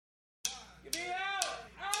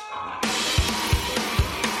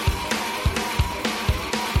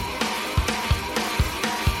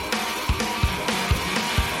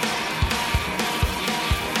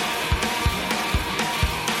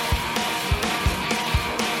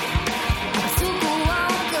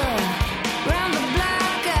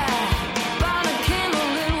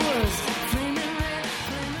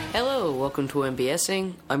Welcome to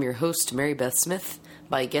MBSing. I'm your host, Mary Beth Smith.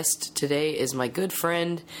 My guest today is my good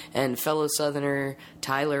friend and fellow Southerner,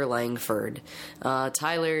 Tyler Langford.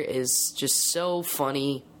 Tyler is just so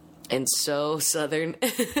funny and so Southern.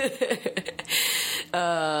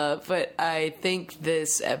 But I think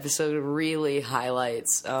this episode really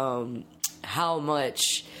highlights how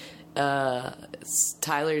much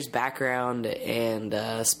Tyler's background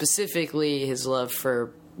and specifically his love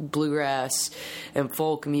for bluegrass and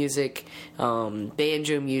folk music,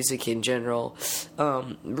 banjo music in general,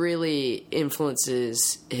 really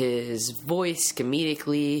influences his voice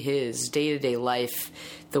comedically, his day-to-day life,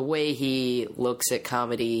 the way he looks at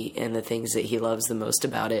comedy, and the things that he loves the most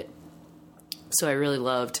about it. So I really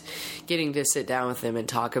loved getting to sit down with him and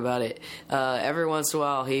talk about it. Every once in a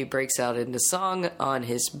while, he breaks out into song on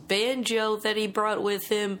his banjo that he brought with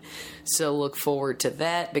him. So look forward to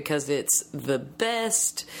that because it's the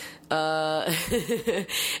best. And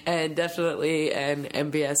definitely an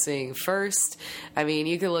MBSing first. I mean,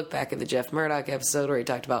 you can look back at the Jeff Murdoch episode where he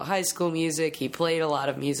talked about high school music. He played a lot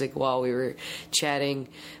of music while we were chatting.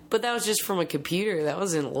 But that was just from a computer. That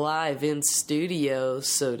wasn't live in studio,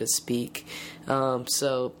 so to speak.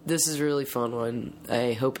 So this is a really fun one.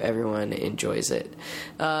 I hope everyone enjoys it.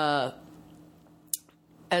 As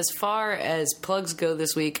far as plugs go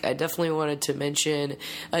this week, I definitely wanted to mention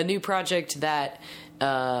a new project that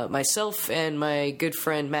myself and my good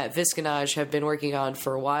friend Matt Visconage have been working on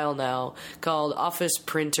for a while now, called Office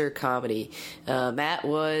Printer Comedy. Matt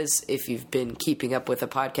was, if you've been keeping up with the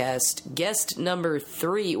podcast, guest number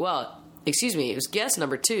 3. Well, excuse me, it was guest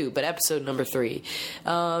number 2, but episode number 3.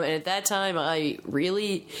 And at that time, I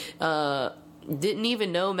really didn't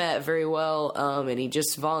even know Matt very well, and he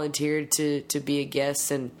just volunteered to be a guest,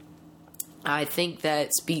 and I think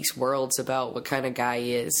that speaks worlds about what kind of guy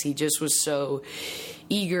he is. He just was so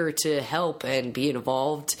eager to help and be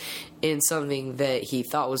involved in something that he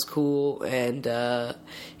thought was cool, and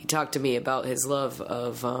he talked to me about his love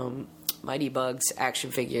of Mighty Bugs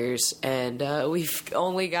action figures, and we've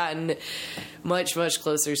only gotten much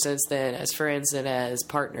closer since then as friends and as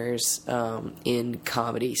partners in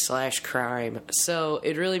comedy / crime. So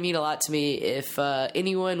it'd really mean a lot to me if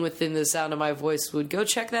anyone within the sound of my voice would go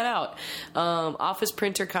check that out. Office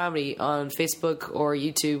Printer Comedy on Facebook or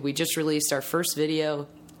YouTube. We just released our first video.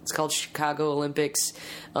 It's called Chicago Olympics.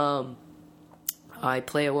 I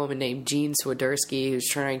play a woman named Jean Swiderski who's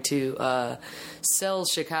trying to sell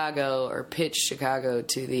Chicago or pitch Chicago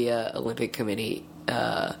to the Olympic Committee.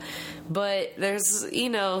 But there's,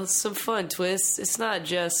 some fun twists. It's not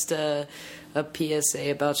just a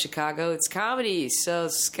PSA about Chicago. It's comedy, so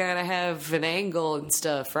it's got to have an angle and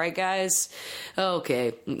stuff. Right, guys?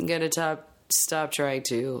 Okay, I'm going to stop trying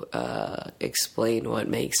to explain what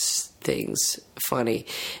makes things funny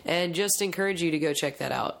and just encourage you to go check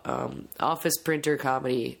that out. Office Printer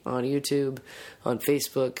Comedy on YouTube, on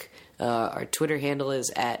Facebook. Our Twitter handle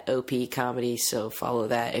is @OP-Comedy, so follow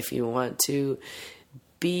that if you want to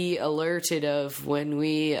be alerted of when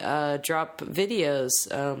we drop videos.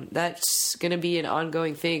 That's going to be an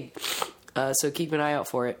ongoing thing, so keep an eye out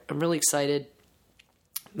for it. I'm really excited.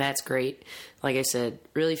 Matt's great. Like I said,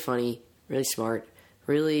 really funny, really smart,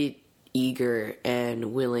 really eager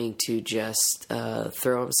and willing to just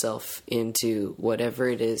throw himself into whatever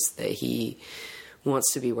it is that he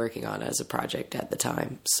wants to be working on as a project at the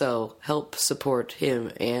time. So help support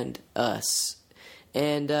him and us.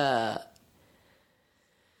 And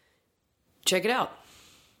check it out.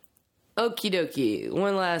 Okie dokie.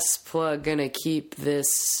 One last plug. Gonna keep this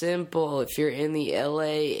simple. If you're in the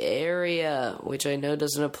LA area, which I know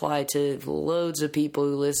doesn't apply to loads of people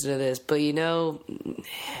who listen to this, but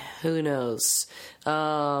who knows?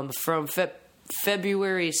 From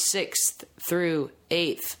February 6th through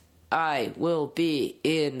 8th, I will be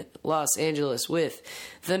in Los Angeles with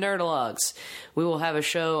the Nerdalogs. We will have a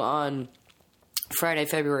show on Friday,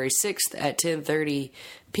 February 6th at 10:30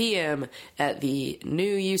 p.m. at the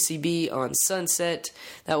new UCB on Sunset.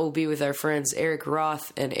 That will be with our friends Eric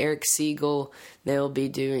Roth and Eric Siegel. They'll be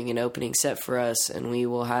doing an opening set for us, and we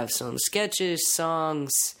will have some sketches,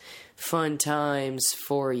 songs, fun times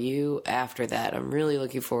for you after that. I'm really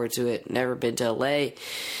looking forward to it. Never been to LA.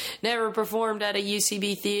 Never performed at a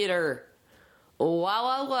UCB theater. Wow,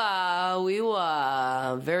 wow, wow, wee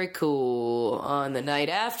wah. Very cool. On the night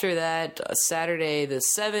after that, Saturday the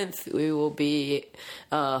 7th, we will be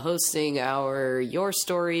hosting our Your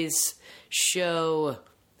Stories show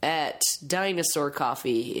at Dinosaur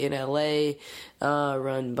Coffee in LA,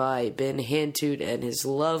 run by Ben Hantoot and his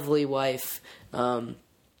lovely wife.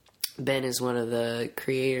 Ben is one of the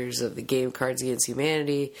creators of the game Cards Against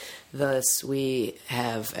Humanity. Thus, we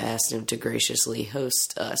have asked him to graciously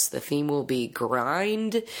host us. The theme will be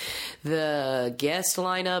grind. The guest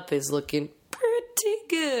lineup is looking pretty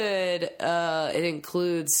good. It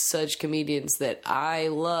includes such comedians that I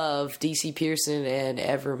love, DC Pearson and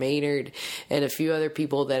Ever Maynard, and a few other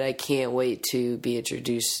people that I can't wait to be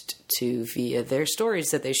introduced to via their stories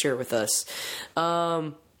that they share with us.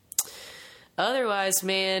 Otherwise,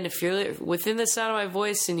 man, if you're within the sound of my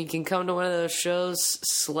voice and you can come to one of those shows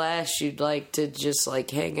 / you'd like to just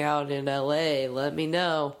like hang out in LA, let me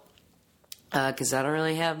know. Because I don't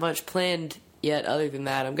really have much planned yet other than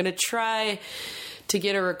that. I'm going to try to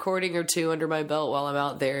get a recording or two under my belt while I'm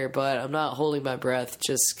out there, but I'm not holding my breath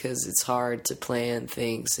just because it's hard to plan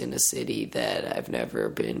things in a city that I've never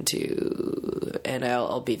been to, and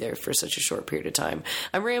I'll be there for such a short period of time.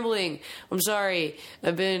 I'm rambling. I'm sorry.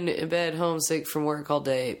 I've been in bed homesick from work all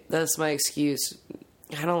day. That's my excuse.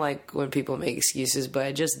 I don't like when people make excuses, but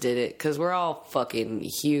I just did it because we're all fucking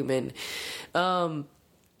human. But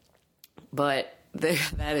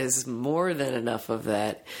that is more than enough of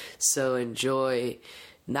that. So enjoy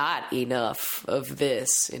not enough of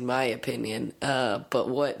this, in my opinion, but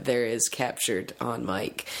what there is captured on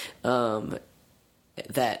mic.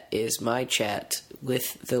 That is my chat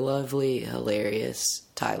with the lovely, hilarious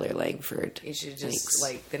Tyler Langford. You should just,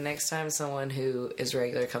 like, the next time someone who is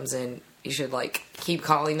regular comes in, you should, like, keep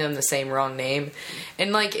calling them the same wrong name.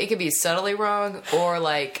 And, like, it could be subtly wrong or,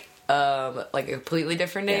 like a completely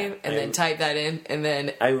different name, and then type that in, and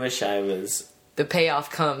then I wish I was. The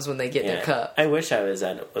payoff comes when they get their cup. I wish I was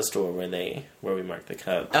at a store where we mark the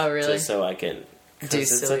cup. Oh, really? Just so I can. Do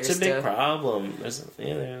it's such a big problem.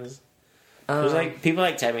 There's like people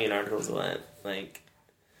like typing in articles a lot, like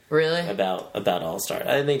really about All Star.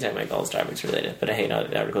 I think type like All Star mix related, but I hate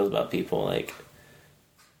articles about people like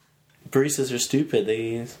baristas are stupid.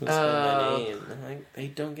 They spell my name. Like, they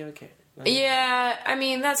don't give a care. Yeah, I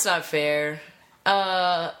mean, that's not fair.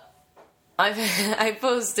 I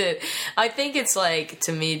posted, I think it's, like,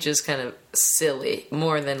 to me, just kind of silly,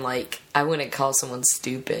 more than, like, I wouldn't call someone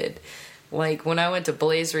stupid. Like, when I went to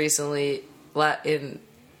Blaze recently, in,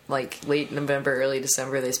 like, late November, early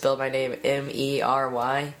December, they spelled my name Mery,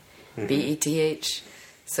 Beth.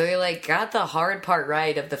 So they, like, got the hard part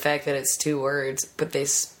right of the fact that it's 2 words, but they...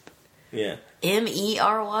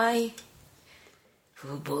 Mery?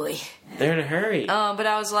 Oh boy. They're in a hurry. But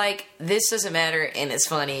I was like, this doesn't matter, and it's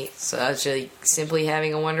funny. So I was just simply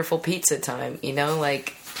having a wonderful pizza time, you know?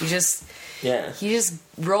 Like, you just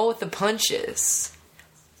roll with the punches.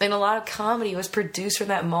 And a lot of comedy was produced from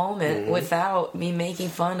that moment without me making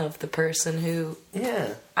fun of the person who...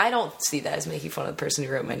 Yeah. I don't see that as making fun of the person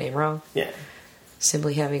who wrote my name wrong. Yeah.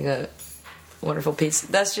 Simply having a wonderful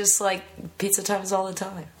pizza. That's just like pizza times all the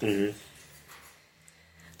time. Mm-hmm.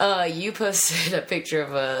 You posted a picture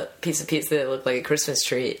of a piece of pizza that looked like a Christmas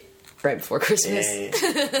tree right before Christmas. Yeah.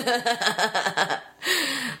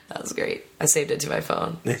 That was great. I saved it to my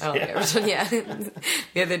phone. I don't care.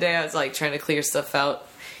 The other day I was like trying to clear stuff out.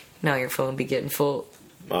 Now your phone be getting full.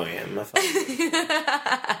 Oh yeah, my phone.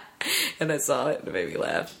 And I saw it and it made me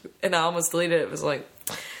laugh. And I almost deleted it. It was like,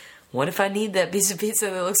 what if I need that piece of pizza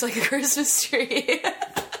that looks like a Christmas tree?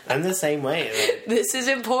 I'm the same way. Like... This is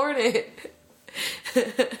important.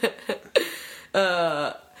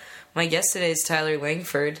 My guest today is Tyler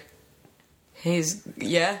Langford. He's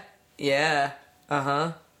he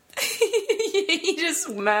just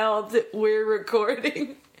mouthed, "We're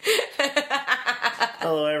recording."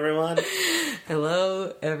 Hello everyone.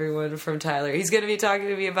 Hello everyone from Tyler. He's going to be talking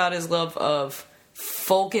to me about his love of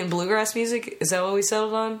folk and bluegrass music. Is that what we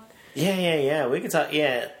settled on? Yeah. We can talk.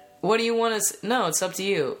 Yeah. What do you want us? No, it's up to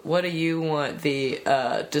you. What do you want the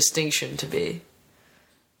distinction to be?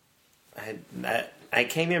 I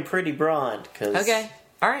came in pretty broad. Okay.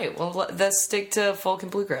 All right. Well, let's stick to folk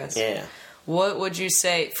and bluegrass. Yeah. What would you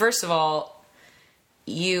say? First of all,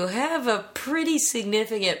 you have a pretty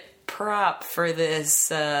significant prop for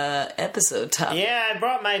this episode topic. Yeah, I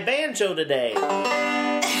brought my banjo today.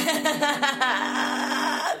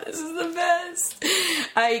 This is the best.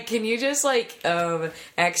 Can you just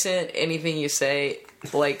accent anything you say,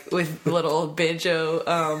 like with little banjo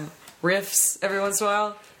riffs every once in a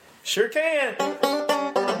while? Sure can.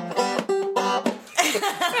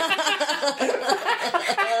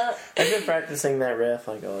 I've been practicing that riff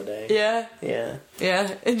like all day. Yeah? Yeah.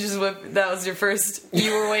 Yeah, and just that was your first,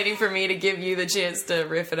 you were waiting for me to give you the chance to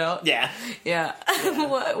riff it out? Yeah. Yeah.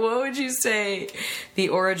 What would you say the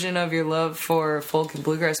origin of your love for folk and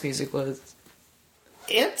bluegrass music was?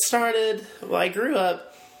 It started, I grew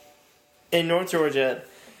up in North Georgia,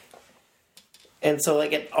 and so,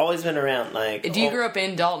 like, it's always been around, like... You grew up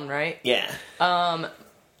in Dalton, right? Yeah.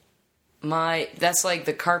 That's like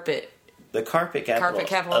the carpet... The carpet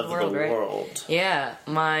capital of the world, right? Yeah.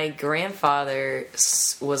 My grandfather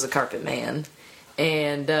was a carpet man,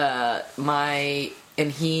 and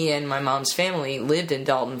he and my mom's family lived in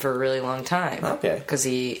Dalton for a really long time. Okay. Because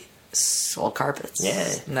he sold carpets.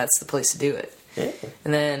 Yeah. And that's the place to do it. Yeah.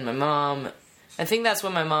 And then my mom... I think that's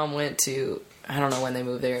when my mom went to... I don't know when they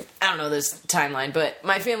moved there. I don't know this timeline, but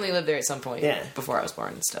my family lived there at some point before I was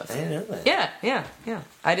born and stuff. I didn't know that. Yeah.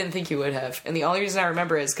 I didn't think you would have. And the only reason I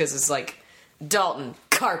remember is because it's like Dalton,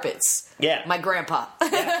 carpets. Yeah. My grandpa.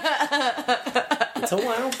 Yeah. It's a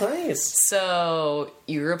wild place. So,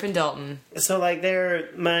 you grew up in Dalton. So, like,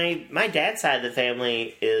 my dad's side of the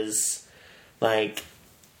family is, like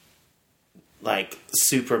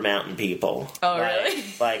super mountain people. Oh, really?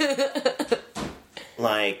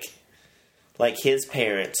 Like his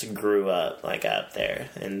parents grew up, like, up there.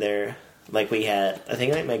 And they're, like, we had, I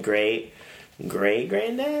think, like, my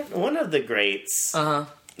great-granddad? One of the greats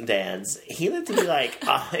dads. He lived to be, like,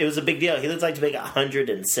 it was a big deal. He lived, like, to be, like,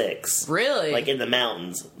 106. Really? Like, in the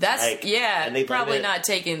mountains. That's, like, yeah, and they probably not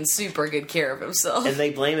taking super good care of himself. And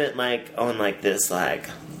they blame it, like, on, like, this, like,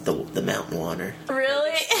 the mountain water.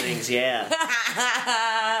 Really? Things, yeah.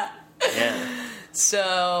 Yeah.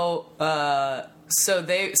 So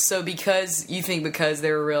because you think because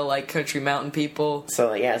they were real, like, country mountain people. So,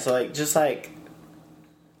 like, yeah, so, like, just, like...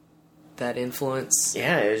 that influence.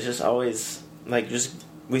 Yeah, it was just always, like, just...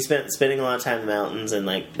 We spending a lot of time in the mountains, and,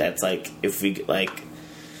 like, that's, like, if we, like,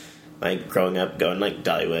 growing up, going, like,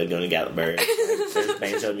 Dollywood, going to Gatlinburg, like, there's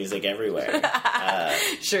banjo music everywhere.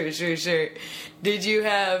 Sure.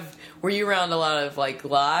 Were you around a lot of, like,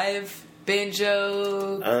 live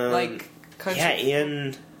banjo, like, country?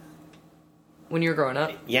 Yeah, when you were growing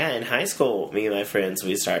up? Yeah, in high school, me and my friends,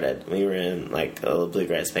 we were in, like, a little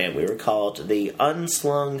bluegrass band. We were called the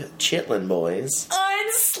Unslung Chitlin Boys.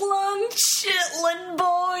 Unslung Chitlin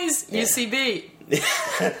Boys! Yeah. UCB.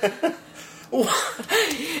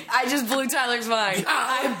 I just blew Tyler's mind.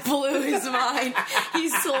 I blew his mind. He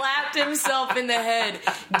slapped himself in the head.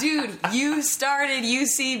 Dude, you started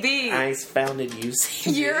UCB. I founded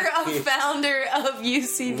UCB. You're a founder of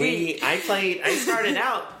UCB. I started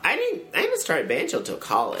out. I didn't start banjo until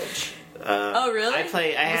college. Oh, really?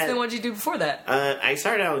 What did you do before that? I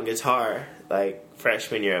started out on guitar, like,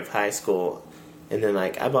 freshman year of high school. And then,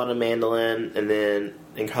 like, I bought a mandolin. And then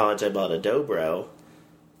in college, I bought a dobro.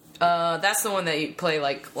 That's the one that you play,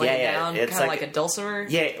 like, laying down, kind of like a dulcimer?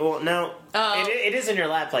 Yeah, well, no. It is in your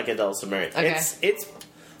lap like a dulcimer. Okay. It's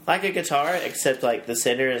like a guitar, except, like, the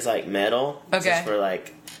center is, like, metal. Okay. Just for,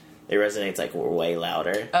 like, it resonates, like, way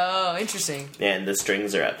louder. Oh, interesting. And the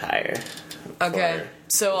strings are up higher. Okay.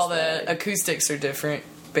 So all the acoustics are different,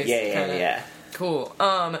 basically. Yeah. Cool.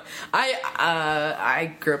 I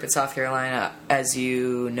grew up in South Carolina, as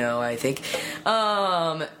you know, I think.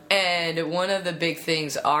 And one of the big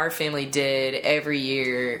things our family did every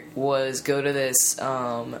year was go to this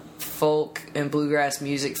folk and bluegrass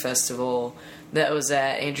music festival that was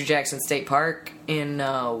at Andrew Jackson State Park in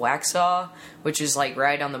Waxhaw, which is, like,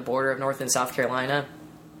 right on the border of North and South Carolina.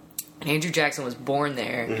 Andrew Jackson was born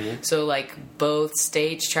there. Mm-hmm. So, like, both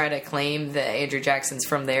states try to claim that Andrew Jackson's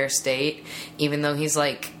from their state, even though he's,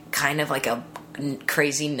 like, kind of like a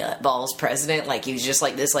crazy nutballs president. Like, he was just,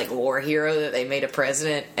 like, this, like, war hero that they made a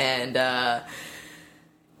president. And,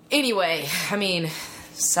 anyway, I mean,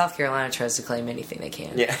 South Carolina tries to claim anything they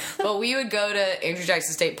can. Yeah. But we would go to Andrew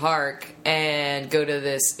Jackson State Park and go to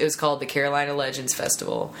this, it was called the Carolina Legends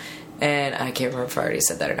Festival. And I can't remember if I already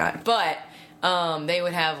said that or not. But they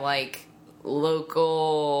would have, like,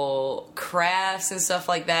 local crafts and stuff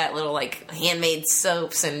like that, little, like, handmade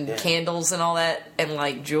soaps and candles and all that, and,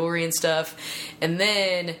 like, jewelry and stuff. And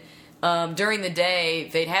then during the day,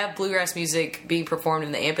 they'd have bluegrass music being performed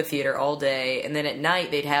in the amphitheater all day, and then at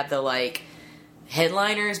night they'd have the, like,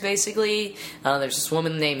 headliners, basically. There's this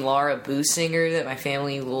woman named Laura Boosinger that my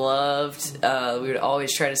family loved. We would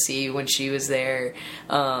always try to see when she was there.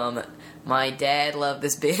 My dad loved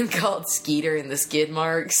this band called Skeeter and the Skid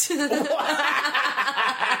Marks.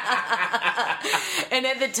 And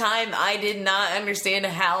at the time, I did not understand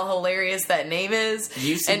how hilarious that name is.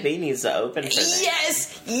 UCB needs to open for that.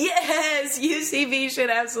 Yes! UCB should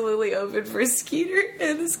absolutely open for Skeeter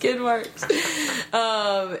and the Skid Marks.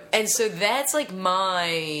 And so that's like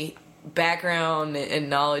my background and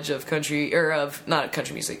knowledge of country, or of, not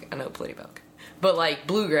country music, I know plenty about, but like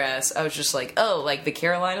bluegrass. I was just like, oh, like the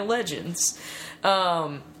Carolina Legends.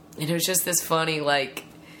 And it was just this funny, like,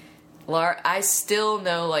 I still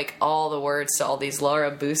know like all the words to all these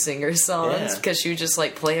Laura Boosinger songs because she would just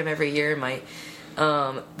like play them every year. My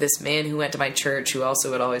this man who went to my church, who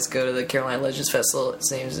also would always go to the Carolina Legends Festival,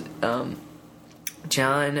 his name's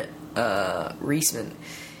John Reisman.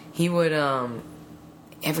 He would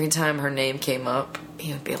every time her name came up,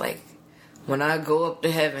 he would be like, "When I go up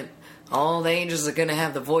to heaven, all the angels are gonna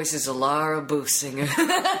have the voices of Laura Boosinger."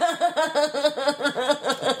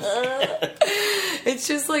 It's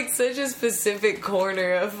just like such a specific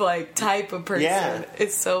corner of like type of person. Yeah.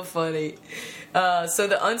 It's so funny. So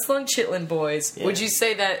the Unslung Chitlin Boys. Yeah. Would you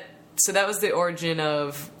say that? So that was the origin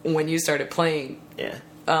of when you started playing. Yeah.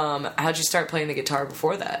 How'd you start playing the guitar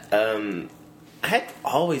before that? I had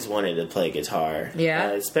always wanted to play guitar.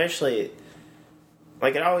 Yeah. Especially,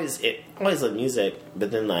 like, I always loved music,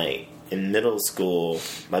 but then, like, in middle school,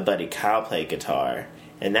 my buddy Kyle played guitar,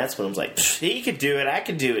 and that's when I was like, he could do it, I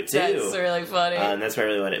could do it too. That's really funny. And that's where I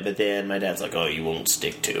really wanted it, but then my dad's like, oh, you won't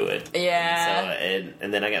stick to it. Yeah.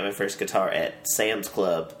 And then I got my first guitar at Sam's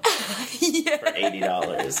Club for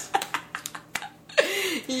 $80.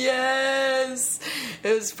 Yes.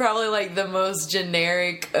 It was probably like the most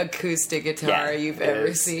generic acoustic guitar you've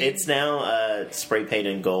ever seen. It's now spray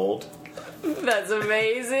painted gold. That's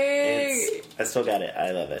amazing. I still got it.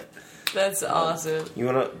 I love it. That's awesome. You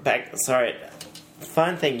want to sorry.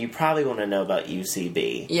 Fun thing you probably want to know about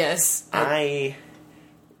UCB. Yes.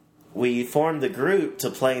 We formed the group to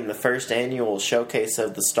play in the first annual Showcase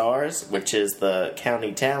of the Stars, which is the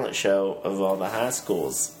county talent show of all the high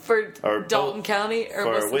schools. For Dalton County? Or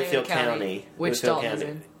for what's the Whitfield name of the County. Which Whitfield Dalton's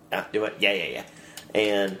County. in? Do it? Yeah.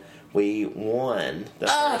 And we won the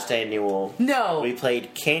first annual. No. We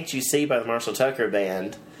played Can't You See by the Marshall Tucker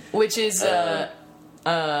Band. Which is, how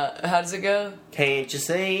does it go? Can't you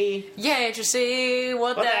see? Can't you see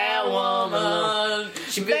what that woman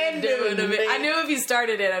she been doing to me? I knew if you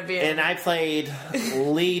started it, I'd be in. And I played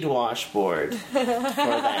lead washboard for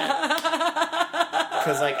that.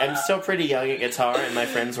 Because, like, I'm still pretty young at guitar, and my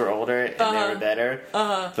friends were older, and they were better.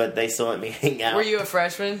 But they still let me hang out. Were you a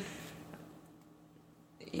freshman?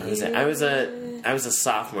 I was a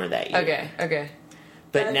sophomore that year. Okay.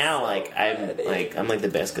 But That's now, so like, I'm the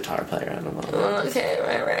best guitar player out of all. Okay,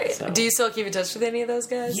 right. So. Do you still keep in touch with any of those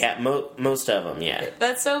guys? Yeah, most of them, yeah.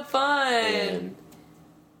 That's so fun. And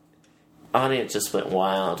audience just went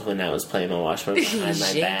wild when I was playing my washboard behind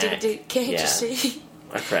my back. Can't you see?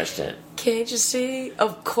 I crushed it. Can't you see?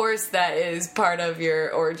 Of course that is part of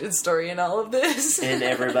your origin story in all of this. And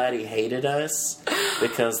everybody hated us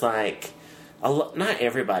because, like, not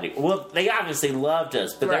everybody. Well, they obviously loved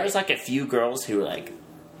us, but there was, like, a few girls who were, like,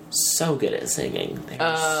 so good at singing. They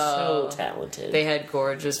were so talented. They had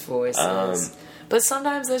gorgeous voices. But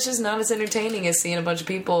sometimes that's just not as entertaining as seeing a bunch of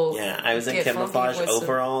people. Yeah, I was in camouflage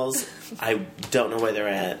overalls. I don't know where they're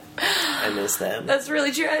at. I miss them. That's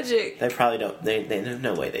really tragic. They probably don't. They have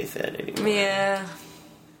no way they fit anymore. Yeah.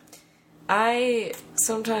 I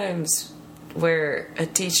sometimes wear a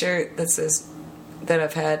t-shirt that says that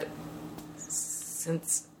I've had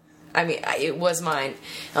since. I mean, it was mine.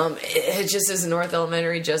 It just says North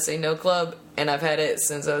Elementary Just Say No Club, and I've had it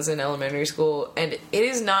since I was in elementary school. And it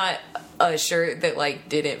is not a shirt that, like,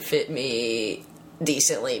 didn't fit me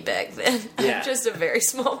decently back then. Yeah. I'm just a very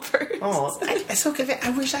small person. Oh, I so good.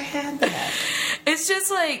 I wish I had that. It's just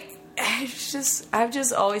like, I've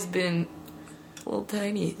just always been a little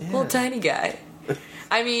tiny guy.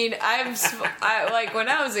 I mean, like when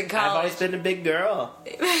I was in college. I've always been a big girl.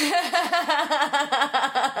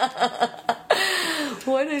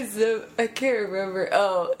 What is I can't remember.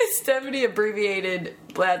 Oh, Stephanie abbreviated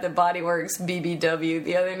Bath and Body Works BBW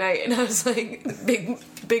the other night, and I was like,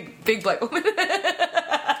 big black woman.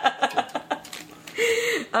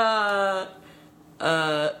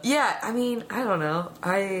 Yeah. I mean, I don't know.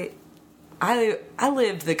 I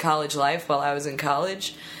lived the college life while I was in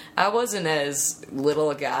college. I wasn't as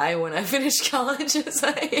little a guy when I finished college as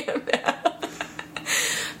I am now.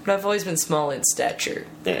 But I've always been small in stature.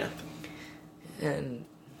 Yeah. And,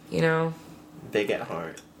 you know. Big at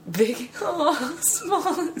heart. Small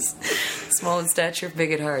in stature,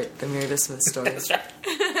 big at heart. The Meredith Smith story. That's right.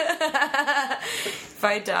 If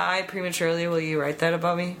I die prematurely, will you write that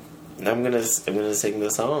about me? I'm gonna sing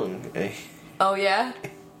the song. Oh, yeah?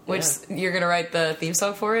 Which you're gonna write the theme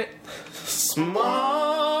song for it?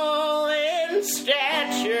 Small in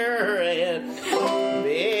stature and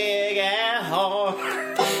big at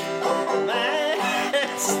heart.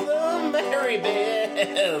 That's the Mary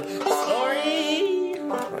Beth story.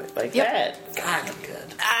 Like that. God, I'm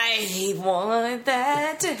good. I want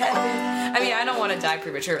that to happen. I mean, I don't want to die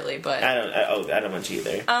prematurely, but I don't want you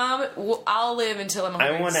either. I'll live until I'm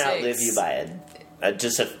 106. I want to outlive you by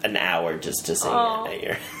just an hour just to sing it at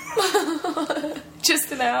your.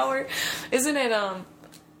 Just an hour? Isn't it,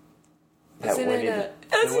 That's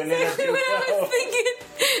exactly what I was thinking.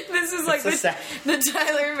 This is like the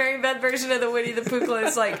Tyler and Mary Beth version of the Winnie the Pooh.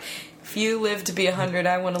 It's like, if you live to be 100,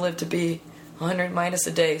 I want to live to be 100 minus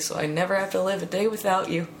a day, so I never have to live a day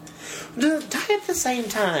without you. Die at the same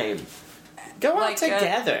time. Go out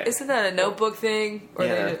together. Isn't that a Notebook thing? Or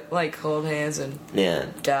they like hold hands and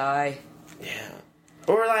die? Yeah.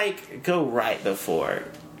 Or like go right before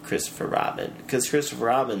Christopher Robin, because Christopher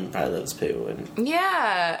Robin probably loves Pooh, and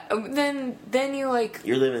then you like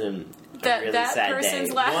you're living in a really sad person's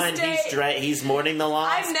day. last day. He's mourning the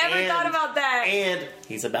loss. I've never thought about that, and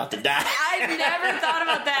he's about to die. I've never thought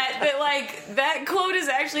about that, but like that quote is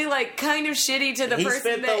actually like kind of shitty to the person. He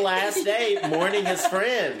spent the last day mourning his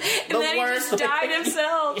friend, and then he just died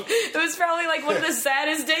himself. It was probably like one of the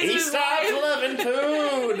saddest days of his life. He stopped loving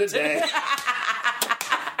Pooh today.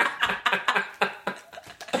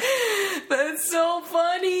 That's so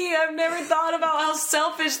funny. I've never thought about how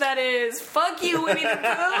selfish that is. Fuck you, Winnie the Pooh.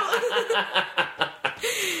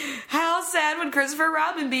 How sad would Christopher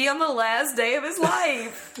Robin be on the last day of his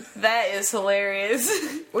life? That is hilarious.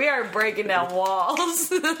 We are breaking down walls.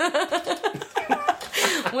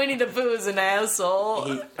 Winnie the Pooh is an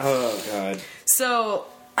asshole. Oh, God. So,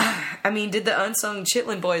 I mean, did the Unsung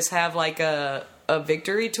Chitlin Boys have like a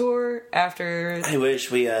victory tour after? I wish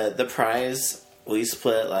we, the prize... We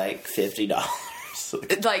split like $50.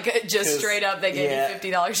 Like just straight up, they gave you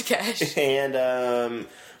 $50 cash. And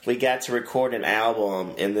we got to record an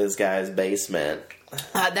album in this guy's basement.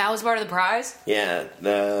 That was part of the prize? Yeah.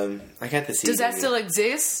 I got the CD. Does that still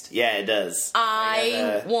exist? Yeah, it does.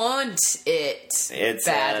 I want it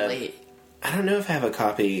badly. I don't know if I have a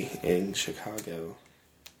copy in Chicago.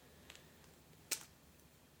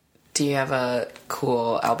 Do you have a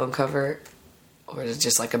cool album cover? Or is it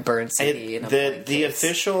just like a burned CD? The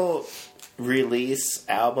official release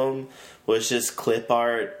album was just clip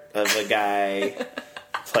art of a guy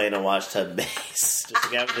playing a washtub bass. Just a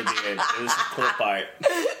guy with a beard. It was clip art.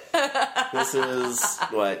 This is,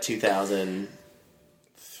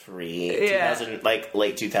 2003? Yeah. Like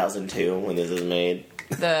late 2002 when this was made.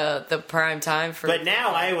 The prime time for... But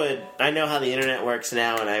now I know how the internet works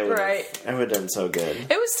now, and I would have done so good. It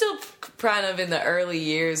was still kind of in the early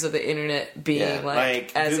years of the internet being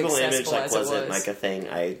like as Google accessible Image as it wasn't was. like a thing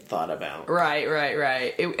I thought about. Right.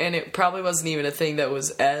 And it probably wasn't even a thing that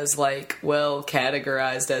was as like well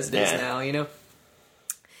categorized as it is now, you know?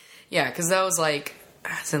 Yeah, because that was like,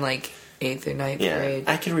 I was in like 8th or 9th grade.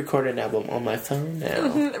 I can record an album on my phone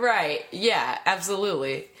now. Right, yeah,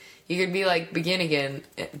 absolutely. You could be like, Begin Again.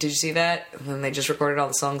 Did you see that? And then they just recorded all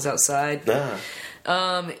the songs outside. Yeah,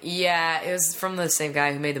 it was from the same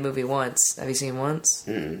guy who made the movie Once. Have you seen Once?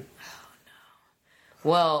 Mm-mm. Oh, no.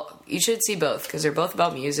 Well, you should see both, because they're both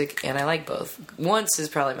about music, and I like both. Once is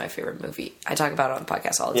probably my favorite movie. I talk about it on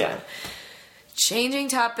podcasts all the time. Changing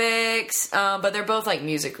topics, but they're both like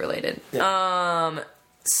music related. Yeah.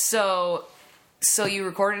 So you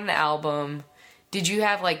recorded an album. Did you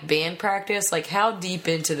have like band practice? Like, how deep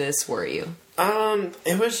into this were you?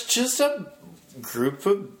 It was just a group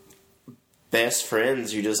of best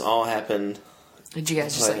friends. You just all happened. Did you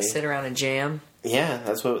guys just like sit around and jam? Yeah,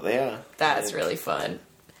 that's what. Yeah, that's really fun.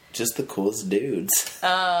 Just the coolest dudes.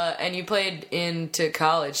 And you played into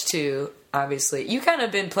college too. Obviously, you kind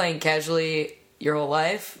of been playing casually your whole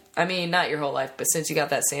life. I mean, not your whole life, but since you got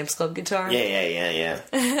that Sam's Club guitar. Yeah.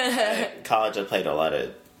 At college, I played a lot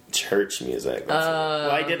of church music.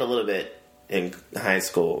 Well, I did a little bit in high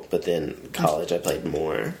school, but then college I played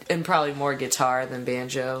more. And probably more guitar than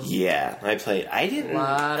banjo. Yeah, I didn't... A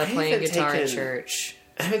lot of playing guitar in church.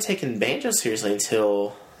 I haven't taken banjo seriously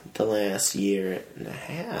until the last year and a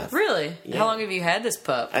half. Really? Yeah. How long have you had this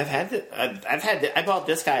pup? I bought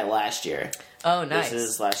this guy last year. Oh, nice. This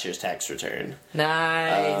is last year's tax return.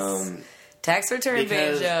 Nice. Tax return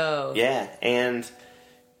banjo. Yeah, and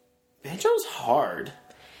banjo's hard.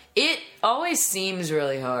 It always seems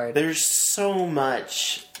really hard. There's so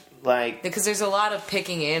much, like... Because there's a lot of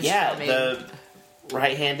picking and strumming. Yeah, the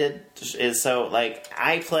right-handed is so, like,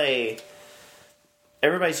 I play...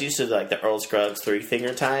 Everybody's used to, like, the Earl Scruggs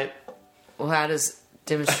 3-finger type. Well, how does...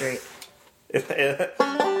 Demonstrate.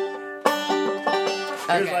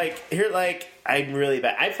 Here's like I'm really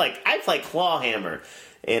bad. I play clawhammer,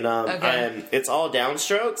 and it's all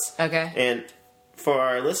downstrokes. Okay. And for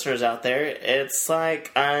our listeners out there, it's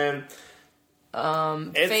like I'm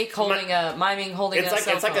fake holding miming holding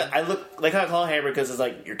it's like I look like a clawhammer because it's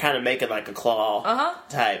like you're kind of making like a claw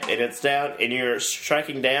type, and it's down, and you're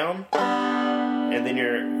striking down, and then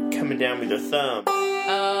you're coming down with your thumb.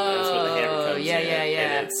 That's where the hammer comes in.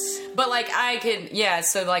 Yeah. But like I can,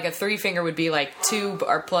 so like a 3-finger would be like 2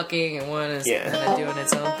 are plucking and 1 is kind of doing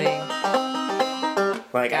its own thing.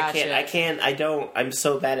 Like gotcha. I'm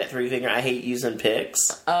so bad at 3-finger. I hate using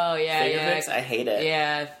picks. Oh yeah, Finger picks, I hate it.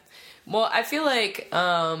 Yeah. Well, I feel like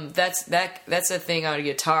that's a thing on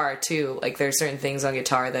guitar too. Like there's certain things on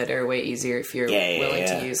guitar that are way easier if you're willing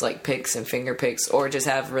to use like picks and finger picks, or just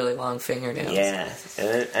have really long fingernails. Yeah,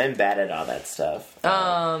 and I'm bad at all that stuff.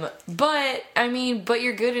 But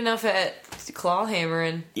you're good enough at claw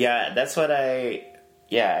hammering. Yeah, that's what I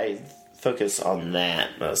focus on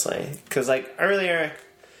that mostly because like earlier,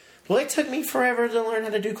 it took me forever to learn how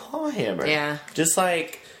to do claw hammer. Yeah, just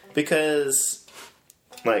like because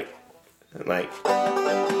like. And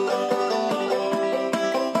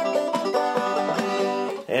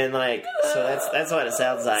like so that's what it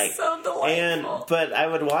sounds like. So delightful. But I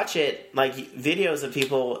would watch it like videos of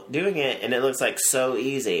people doing it, and it looks like so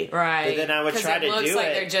easy. Right. But then I would try to do it. It looks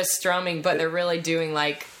like they're just strumming, but they're really doing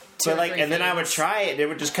like 2 or 3 and then I would try it, and it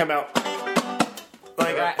would just come out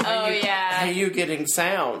like how are you getting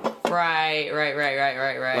sound? Right.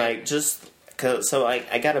 Like just so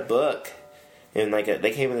I got a book. And like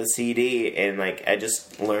they came with a CD, and like I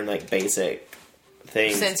just learned like basic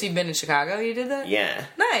things. Since you've been in Chicago, you did that? Yeah.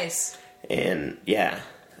 Nice. And yeah.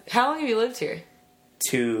 How long have you lived here?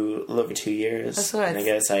 A little over 2 years. That's what I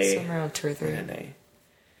guess somewhere around 2 or 3.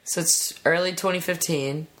 So it's early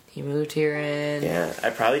 2015. You moved here in. Yeah, I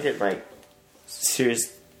probably didn't like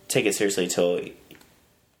take it seriously till a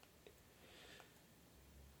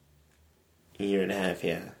year and a half.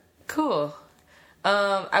 Yeah. Cool.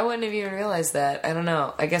 I wouldn't have even realized that. I don't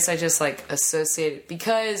know. I guess I just like associated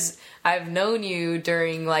because I've known you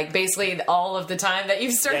during like basically all of the time that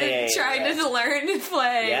you've started trying to learn and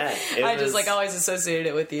play. Yeah, I just like always associated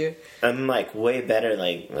it with you. I'm like way better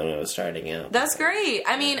like when I was starting out. That's great.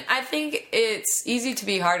 I mean, I think it's easy to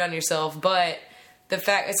be hard on yourself, but the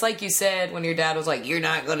fact, it's like you said when your dad was like, you're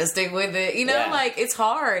not going to stick with it. You know, like, it's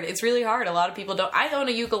hard. It's really hard. A lot of people don't. I own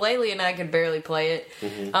a ukulele and I can barely play it.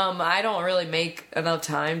 Mm-hmm. I don't really make enough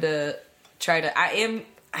time to try to...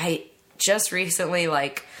 I just recently,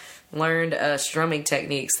 like, learned strumming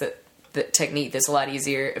techniques that's a lot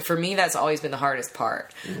easier. For me, that's always been the hardest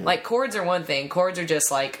part. Mm-hmm. Like, chords are one thing. Chords are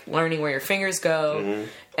just, like, learning where your fingers go. Mm-hmm.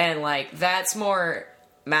 And, like, that's more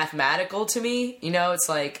mathematical to me. You know, it's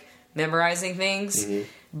like... memorizing things,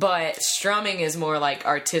 but strumming is more like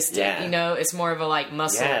artistic. You know, it's more of a like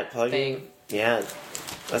muscle thing. Yeah,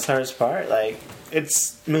 that's the hardest part. Like,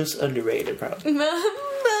 it's most underrated, probably.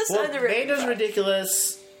 Underrated. Banjo's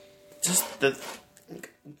ridiculous. Just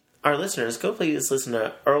our listeners, go please listen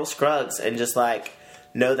to Earl Scruggs and just like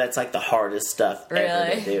know that's like the hardest stuff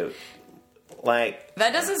ever to do. Like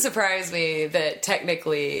that doesn't surprise me that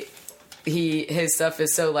technically. His stuff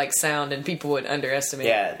is so like sound and people would underestimate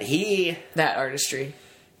that artistry.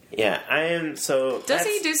 Yeah, I am so... Does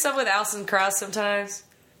he do stuff with Alison Krauss sometimes?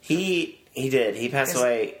 He did. He passed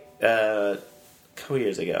away a couple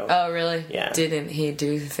years ago. Oh, really? Yeah. Didn't he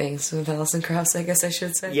do things with Alison Krauss, I guess I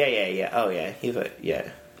should say? Yeah. Oh, yeah.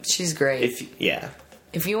 She's great.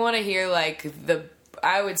 If you want to hear like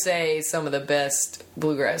I would say some of the best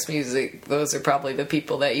bluegrass music, those are probably the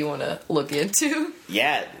people that you want to look into.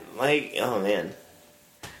 Yeah. Like, oh man.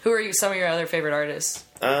 Who are some of your other favorite artists?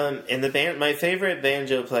 In the band, my favorite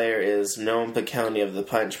banjo player is Noam Piccone of the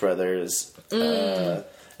Punch Brothers. And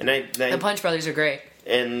the Punch Brothers are great.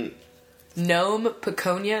 And Noam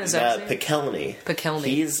Piccone, is that his name? Piccone.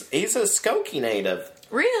 He's a Skokie native.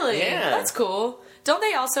 Really? Yeah. That's cool. Don't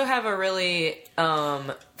they also have a really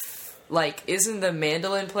isn't the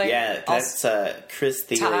mandolin player? Yeah, that's Chris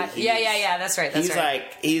Thiele. Yeah, that's right.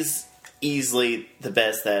 He's easily the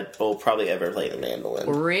best that will probably ever play the mandolin.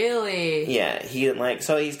 Really? Yeah,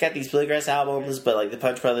 he's got these bluegrass albums, but like the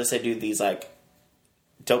Punch Brothers, they do these like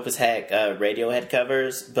dope as heck Radiohead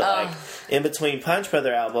covers. But like in between Punch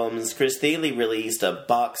Brother albums, Chris Thiele released a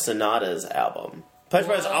Bach Sonatas album. Punch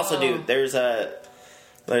Brothers also do. There's like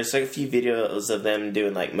a few videos of them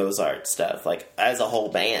doing like Mozart stuff, like as a whole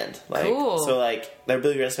band. Like, cool. So like they're a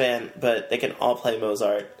bluegrass band, but they can all play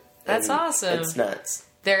Mozart. That's awesome. It's nuts.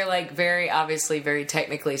 They're like very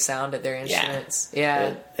technically sound at their instruments.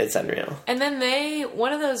 Yeah. It's unreal. And then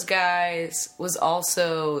one of those guys was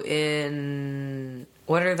also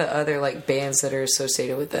What are the other like bands that are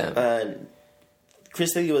associated with them?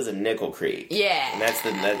 Chris Lee was in Nickel Creek. Yeah. And that's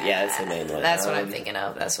the main one. That's what I'm thinking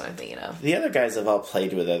of. The other guys have all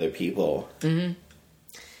played with other people. Mm-hmm.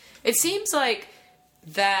 It seems like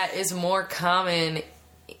that is more common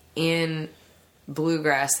in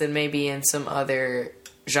bluegrass than maybe in some other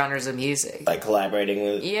genres of music. Like collaborating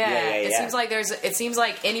with... Yeah. It seems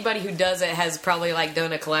like anybody who does it has probably like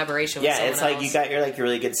done a collaboration with someone else. Yeah, it's like you got your like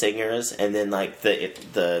really good singers, and then like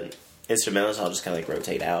the instrumentals all just kind of like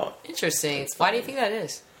rotate out. Interesting. Why do you think that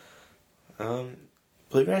is?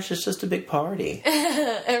 Bluegrass is just a big party.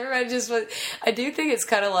 Everybody just... I do think it's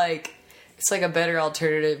kind of like... It's like a better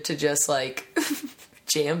alternative to just like...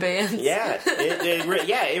 jam bands. Yeah,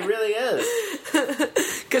 it really is.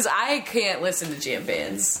 Because I can't listen to jam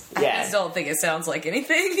bands. Yeah. I just don't think it sounds like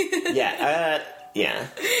anything. Yeah.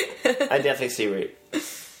 I definitely see where...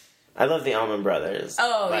 I love the Allman Brothers.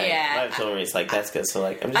 Oh, yeah. I've told me it's like, that's good. So,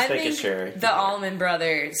 like, I'm just making sure. The Allman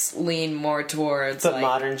Brothers lean more towards, but like...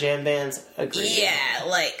 modern jam bands, agree. Yeah,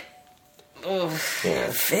 like... Oof. Yeah.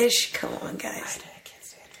 Fish? Come on, guys. I can't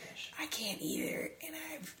stand Fish. I can't either.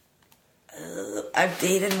 And I've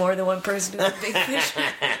dated more than one person who's a big Fish.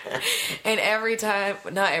 And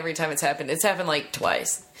not every time it's happened like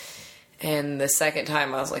twice. And the second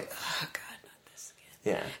time I was like, oh, God, not this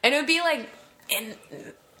again. Yeah. And it would be like...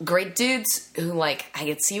 great dudes who like I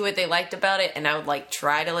could see what they liked about it, and I would like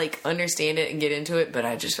try to like understand it and get into it, but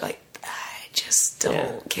I just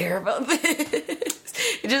don't care about this.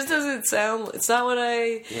 It just doesn't sound. It's not what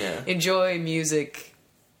I enjoy music.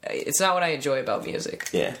 It's not what I enjoy about music.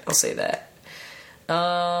 Yeah, I'll say that.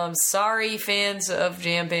 Sorry, fans of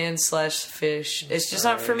jam bands / Fish. It's just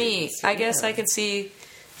not for me. I guess I can see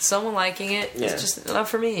someone liking it. Yeah. It's just not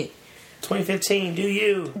for me. 2015, do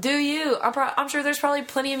you? I'm sure there's probably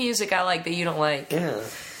plenty of music I like that you don't like. Yeah.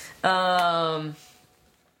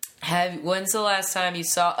 When's the last time you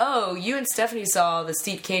saw... Oh, you and Stephanie saw the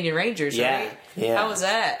Steep Canyon Rangers, right? Yeah. How was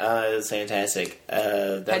that? It was fantastic.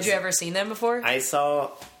 Had you ever seen them before? I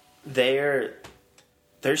saw their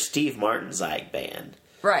Steve Martin's like band.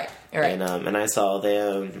 Right. And I saw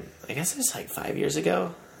them, I guess it was like 5 years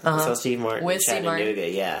ago. I saw Steve Martin with in Steve Martin?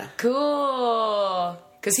 Chattanooga, yeah. Cool.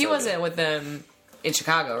 Because he wasn't with them in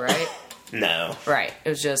Chicago, right? No. Right. It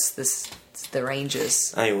was just the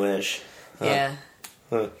Ranges. I wish. Yeah.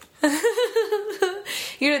 Huh.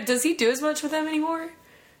 Does he do as much with them anymore?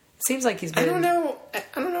 Seems like he's been... I don't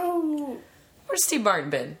know. Where's Steve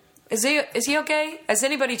Martin been? Is he okay? Has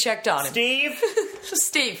anybody checked on him?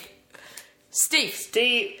 Steve.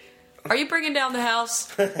 Are you bringing down the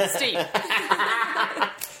house? Steve.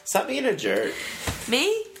 Stop being a jerk.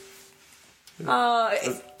 Me?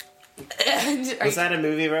 Was that a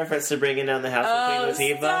movie reference to Bringing Down the House with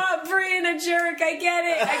Queen Latifah? Stop being a jerk. I get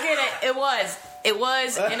it. It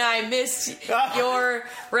was, and I missed your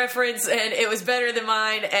reference, and it was better than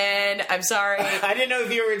mine, and I'm sorry. I didn't know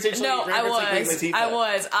if you were intentionally referencing Queen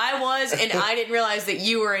Latifah. I was, and I didn't realize that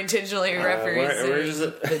you were intentionally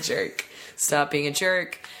referencing the jerk. Stop being a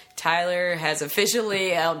jerk. Tyler has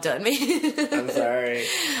officially outdone me. I'm sorry.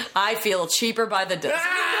 I feel cheaper by the dozen.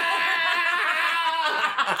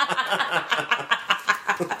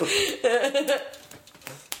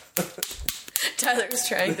 Tyler was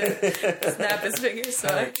trying to snap his fingers, so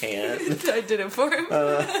I can't. I did it for him.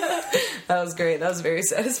 That was great. That was very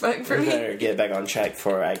satisfying for me. Better get back on track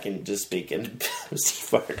before I can just speak in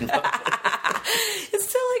Steve Martin. It's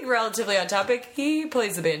still like relatively on topic. He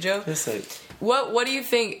plays the banjo. What do you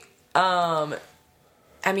think? I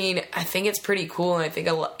mean, I think it's pretty cool, and I think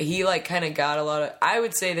he like kind of got a lot of... I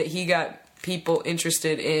would say that he got people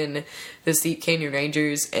interested in the Steep Canyon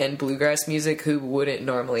Rangers and bluegrass music who wouldn't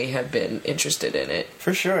normally have been interested in it.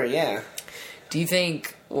 For sure, yeah. Do you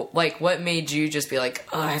think, like, what made you just be like,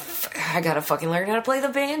 oh, I gotta fucking learn how to play the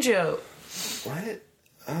banjo? What?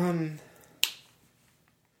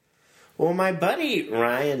 Well, my buddy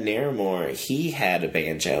Ryan Nairmore, he had a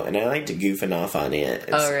banjo, and I liked to goofing off on it.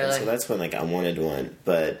 Oh, really? So that's when, like, I wanted one.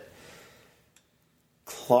 But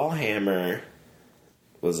clawhammer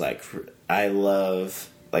was, like, I love,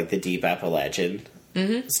 like, the deep Appalachian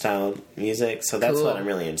style music. So that's what I'm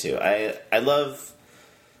really into. I love,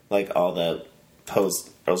 like, all the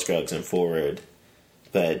post Earl Scruggs and forward,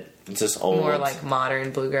 but just old. More, like,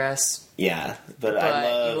 modern bluegrass. Yeah, but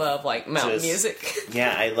you love like mountain music.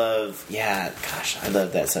 Yeah, I love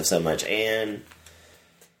that stuff so much, and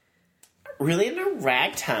really into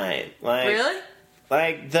ragtime. Like, really,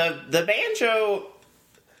 like the banjo,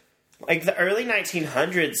 like the early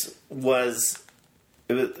 1900s was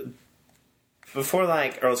before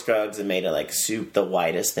like Earl Scruggs and made it like soup the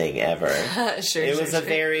whitest thing ever. It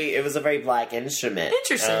was a very black instrument.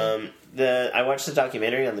 Interesting. I watched the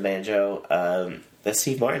documentary on the banjo. That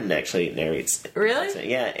Steve Martin actually narrates. Really?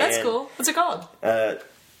 Yeah, that's cool. What's it called? I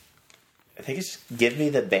think it's Give Me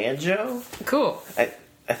the Banjo. Cool.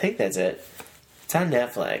 I think that's it. It's on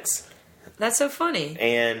Netflix. That's so funny.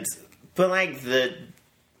 But like the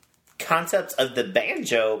concept of the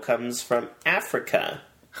banjo comes from Africa.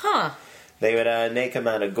 Huh. They would make them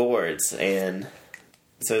out of gourds, and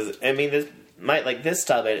so I mean, this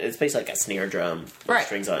style, it's basically like a snare drum with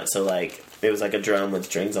strings on it. So like it was like a drum with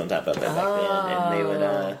strings on top of it back then,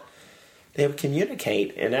 and they would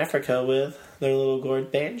communicate in Africa with their little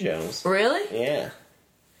gourd banjos. Really? Yeah.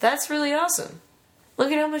 That's really awesome.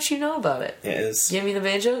 Look at how much you know about it. Yeah, Give Me the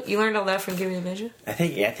Banjo? You learned all that from Give Me the Banjo? I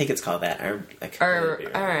think it's called that.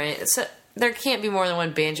 Alright. So there can't be more than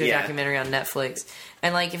one banjo documentary on Netflix.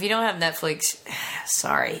 And like, if you don't have Netflix,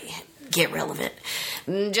 sorry, get relevant.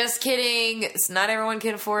 Just kidding. Not everyone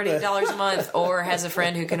can afford $8 a month or has a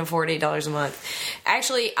friend who can afford $8 a month.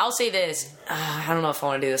 Actually, I'll say this. I don't know if I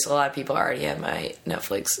want to do this. A lot of people already have my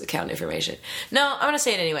Netflix account information. No, I'm going to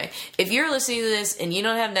say it anyway. If you're listening to this and you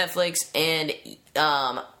don't have Netflix and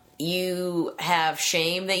you have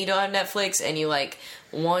shame that you don't have Netflix and you like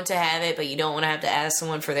want to have it but you don't want to have to ask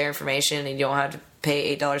someone for their information and you don't have to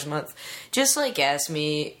pay $8 a month, just like ask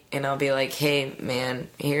me and I'll be like, hey man,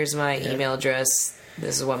 here's my email address,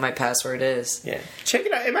 this is what my password is. Yeah, check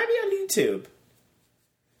it out. It might be on YouTube.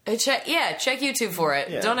 Check YouTube for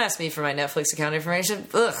it. Don't ask me for my Netflix account information.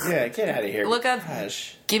 Ugh. Yeah, get out of here. Look up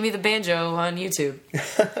Give Me the Banjo on YouTube.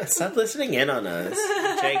 Stop listening in on us.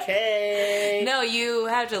 JK. No, you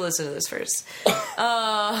have to listen to this first.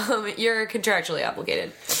 You're contractually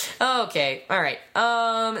obligated. Okay, all right.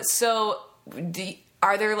 So,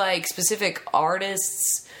 are there like specific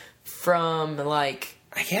artists from like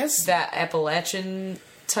I guess that Appalachian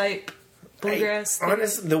type bluegrass?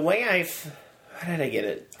 Honestly, the way how did I get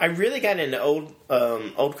it? I really got into Old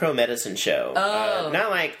Crow Medicine Show. Oh, not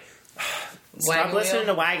like stop listening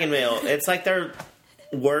to Wagon Wheel. It's like their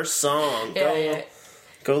worst song.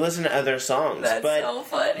 Go listen to other songs. That's so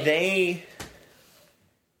funny.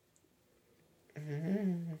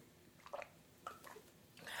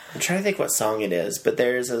 I'm trying to think what song it is, but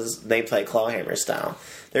they play clawhammer style.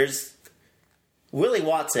 There's Willie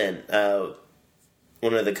Watson,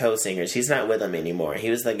 one of the co-singers. He's not with them anymore. He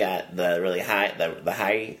was the guy, the really high, the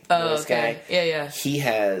high voice guy. Yeah. He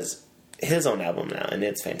has his own album now, and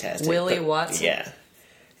it's fantastic. Willie Watson? Yeah.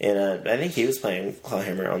 And I think he was playing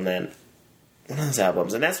clawhammer on one of those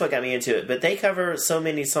albums, and that's what got me into it. But they cover so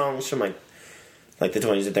many songs from like the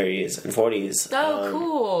 20s and 30s and 40s. Oh,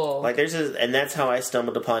 cool. Like and that's how I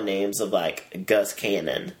stumbled upon names of like Gus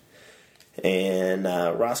Cannon and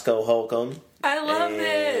Roscoe Holcomb. I love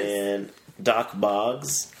this. And Doc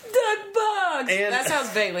Boggs. Doc Boggs! And that sounds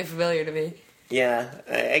vaguely familiar to me. Yeah.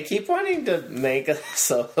 I keep wanting to make a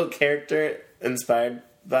solo character inspired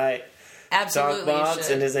by Absolutely Doc Boggs,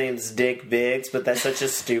 and his name's Dick Biggs, but that's such a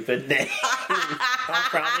stupid name. I'll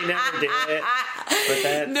probably never do it.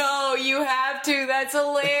 But no, you have to. That's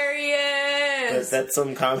hilarious. But that's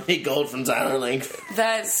some comedy gold from Tyler Langford.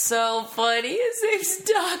 That's so funny. His name's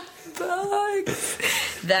Doc Boggs.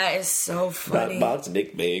 That is so funny. Doc Boggs and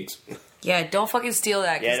Dick Biggs. Yeah, don't fucking steal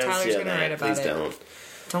that because Tyler's going to write about Please it.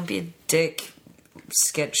 Don't be a dick.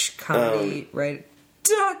 Sketch comedy, right?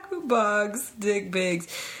 Doc Boggs, Dick Biggs.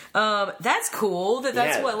 That's cool.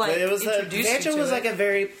 That's what like it was introduced banjo you to was like a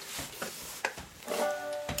very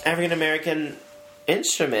African American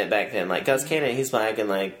instrument back then. Like Gus Cannon, he's black, and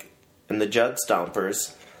the Jug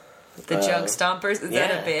Stompers. The Jug Stompers? Is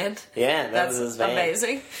that a band? Yeah, that's was his band.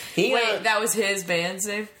 Amazing. Wait, that was his band's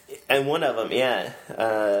name? And one of them, yeah.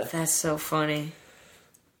 That's so funny.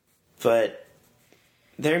 But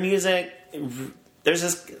their music, there's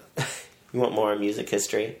this. You want more music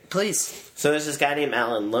history? Please. So there's this guy named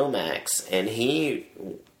Alan Lomax, and I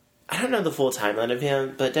don't know the full timeline of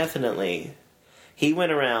him, but definitely he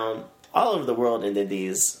went around all over the world and did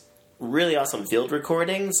these really awesome field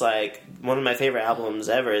recordings. Like, one of my favorite albums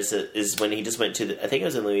ever is when he just went to, I think it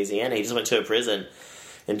was in Louisiana, he just went to a prison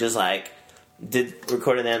and just,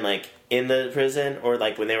 recorded them, in the prison, or,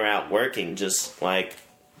 when they were out working, just,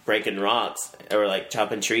 breaking rocks or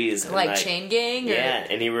chopping trees, and, Chain Gang. Yeah,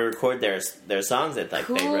 and he would record their songs that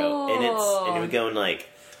cool. they wrote, and it would go in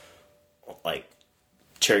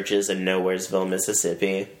churches in Nowheresville,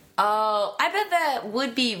 Mississippi. Oh, I bet that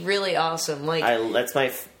would be really awesome. That's my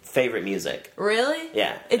favorite music. Really?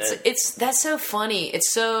 Yeah, that's so funny.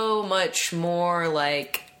 It's so much more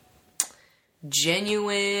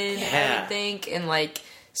genuine. Yeah. I think, and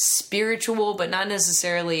spiritual, but not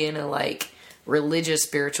necessarily in a like religious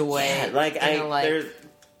spiritual way. Yeah, like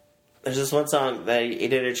there's this one song that he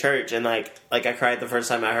did at church, and like I cried the first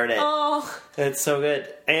time I heard it. Oh, it's so good.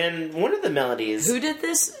 And one of the melodies. Who did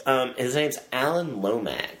this? His name's Alan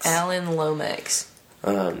Lomax. Alan Lomax.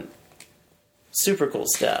 Super cool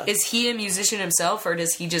stuff. Is he a musician himself, or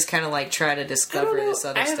does he just kind of like try to discover this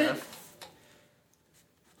other stuff?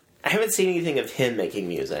 I haven't seen anything of him making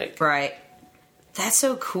music. Right. That's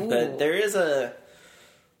so cool. But there's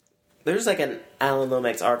like an Alan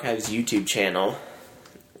Lomax Archives YouTube channel.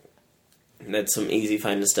 That's some easy to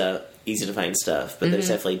find stuff, but there's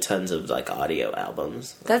definitely tons of like audio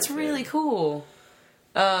albums. That's really cool.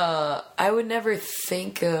 I would never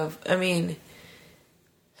think of. I mean,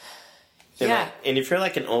 yeah. And if you're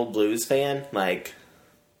like an old blues fan, like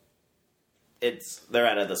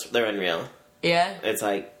they're unreal. Yeah. It's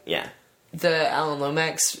like the Alan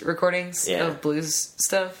Lomax recordings of blues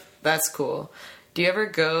stuff. That's cool. Do you ever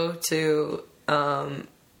go to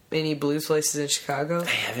any blues places in Chicago? I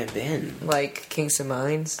haven't been. Like Kingston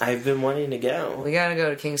Mines? I've been wanting to go. We gotta go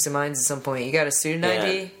to Kingston Mines at some point. You got a student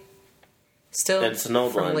ID? Still? It's an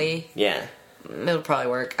old from one. Lee? Yeah. It'll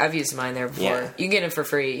probably work. I've used mine there before. Yeah. You can get it for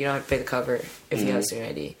free. You don't have to pay the cover if you have a student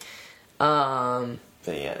ID. But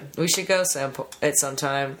yeah. We should go at some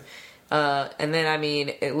time. And then, I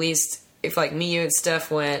mean, at least if like me, you, and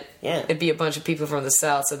Steph went, it'd be a bunch of people from the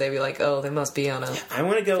South, so they'd be like, "Oh, they must be on a." I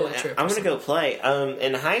want to go. I want to go play.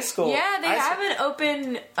 In high school, they have an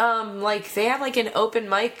open, they have like an open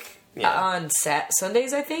mic on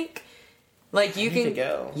Sundays, I think. Like you can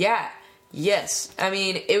go. Yeah. Yes. I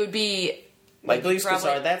mean, it would be like Blues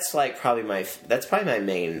Bazaar. That's probably my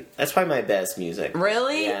main. That's probably my best music.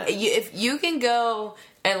 Really? Yeah. If you can go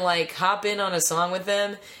and like hop in on a song with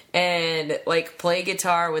them and like play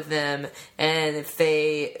guitar with them, and if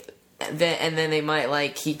then they might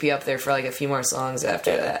like keep you up there for like a few more songs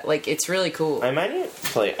after that. Like it's really cool. I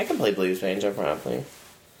can play blues banjo probably.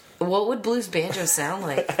 What would blues banjo sound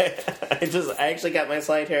like? I actually got my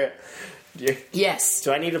slide here. Yes.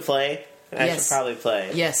 Do I need to play? I should probably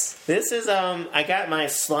play. Yes. This is I got my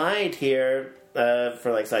slide here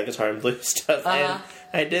for like slide guitar and blues stuff, and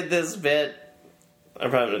I did this bit. I'm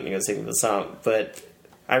probably not going to sing the song, but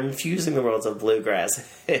I'm infusing the worlds of bluegrass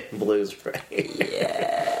and blues.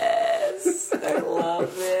 Yes, I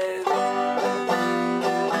love it.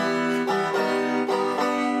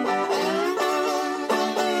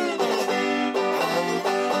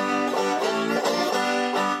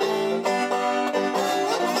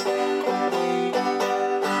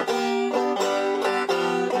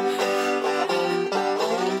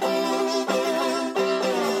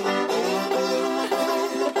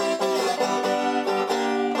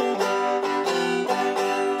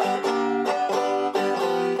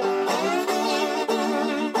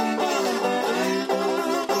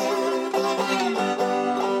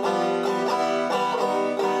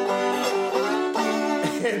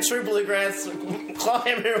 True bluegrass,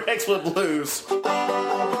 clawhammer mixed with blues. That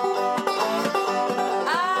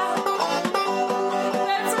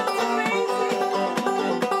sounds amazing.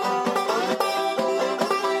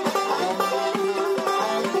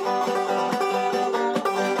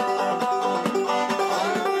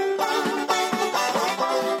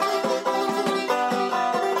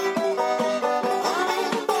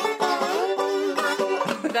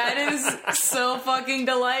 That is so fucking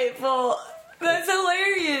delightful. That's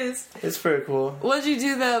hilarious. It's pretty cool. What'd you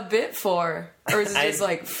do the bit for? Or is it just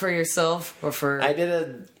like for yourself or for... I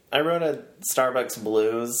wrote a Starbucks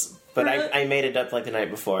blues, but Really? I made it up like the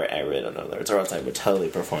night before. I really don't know the words, or else I would totally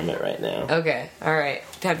perform it right now. Okay, alright.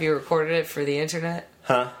 Have you recorded it for the internet?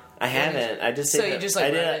 Huh? I haven't. I just did So you just, like,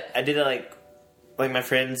 I did wrote it. I did it like my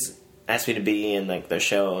friends asked me to be in like their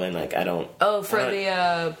show, and like I don't. Oh, for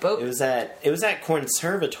the boat? It was at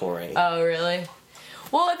Conservatory. Oh, really?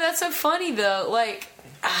 Well, that's so funny, though. Like,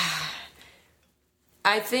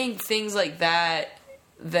 I think things like that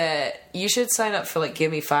you should sign up for, like,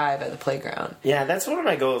 Give Me 5 at the playground. Yeah, that's one of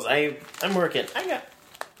my goals. I'm working. I got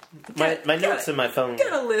my notes in my phone.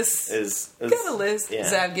 Got a list. Got a list. Yeah.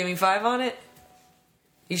 Does that have Give Me 5 on it?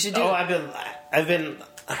 You should do it. I've been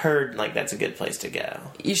heard like that's a good place to go.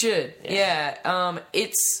 You should. Yeah.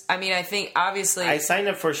 I think obviously I signed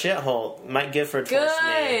up for Shithole. Mike Gifford forced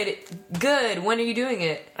me. Good. When are you doing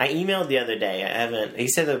it? I emailed the other day. I haven't. He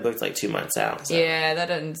said they're booked like 2 months out. So. Yeah, that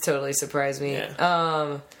doesn't totally surprise me.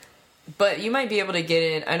 Yeah. But you might be able to get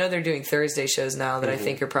in. I know they're doing Thursday shows now that I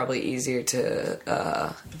think are probably easier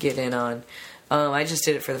to get in on. I just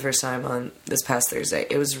did it for the first time on this past Thursday.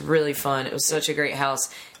 It was really fun. It was such a great house.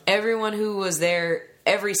 Everyone who was there,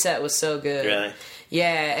 every set was so good. Really? Yeah,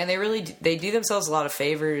 and they do themselves a lot of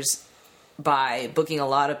favors by booking a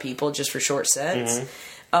lot of people just for short sets.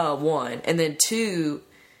 One, and then two,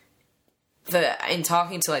 in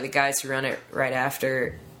talking to like the guys who run it right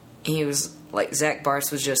after, he was like, Zach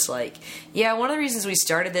Barth was just like, yeah, one of the reasons we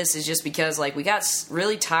started this is just because like we got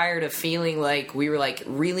really tired of feeling like we were like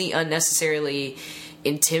really unnecessarily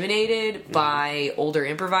intimidated by older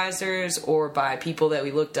improvisers or by people that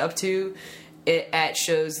we looked up to at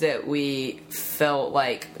shows that we felt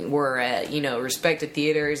like were at, respected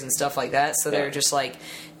theaters and stuff like that. So they're just like,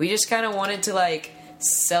 we just kind of wanted to like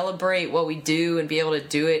celebrate what we do and be able to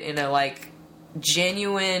do it in a like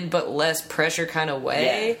genuine but less pressure kind of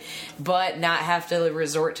way, but not have to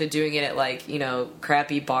resort to doing it at like,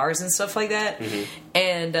 crappy bars and stuff like that.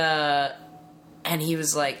 And he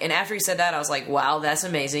was like, and after he said that, I was like, wow, that's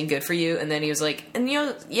amazing. Good for you. And then he was like,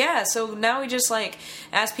 so now we just like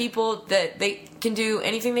ask people that they can do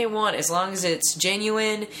anything they want as long as it's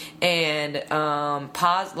genuine and,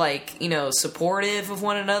 supportive of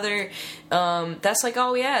one another. That's like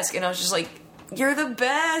all we ask. And I was just like, you're the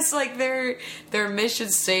best. Like their mission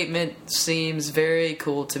statement seems very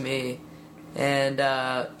cool to me. And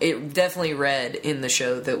it definitely read in the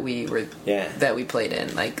show that we played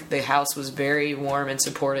in. Like the house was very warm and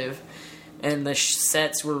supportive, and the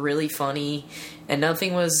sets were really funny, and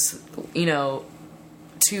nothing was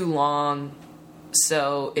too long,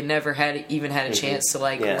 so it never had a chance to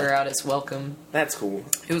wear out its welcome. That's cool.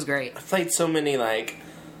 It was great. I played so many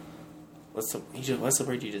what's the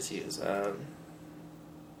word you just used?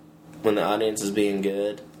 When the audience is being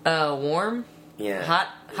good. Warm. Yeah. Hot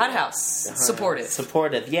house. Supportive.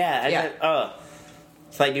 Supportive, yeah.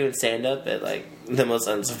 It's like doing stand-up at, the most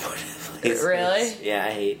unsupportive places. Really? Yeah, I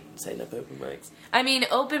hate stand-up open mics. I mean,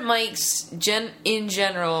 open mics, in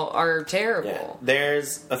general, are terrible. Yeah.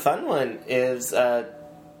 There's a fun one, is the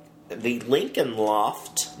Lincoln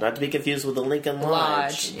Loft. Not to be confused with the Lincoln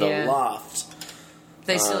Lodge. The Loft.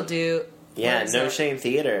 They still do. Yeah, No Shame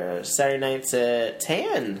Theater. Saturday nights at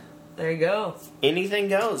 10. There you go. Anything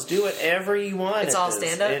goes. Do whatever you want. It's all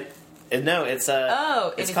stand-up? No, it's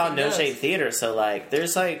it's called No Shame Theater. So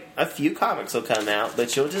there's a few comics will come out,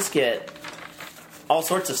 but you'll just get all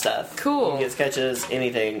sorts of stuff. Cool. You get sketches,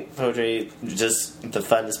 anything, poetry. Just the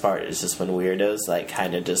funnest part is just when weirdos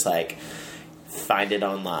kind of just find it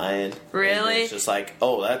online. Really? And it's just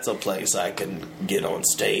oh, that's a place I can get on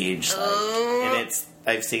stage. And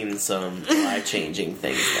I've seen some life-changing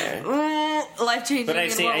things there. Life-changing. But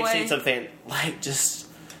I've seen some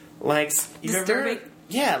disturbing.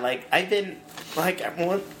 I've been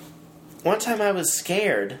one time I was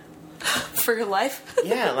scared for your life.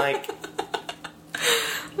 Yeah,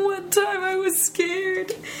 one time I was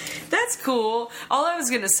scared. That's cool. All I was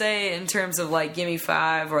gonna say in terms of Gimme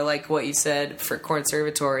Five or what you said for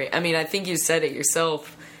Conservatory. I mean, I think you said it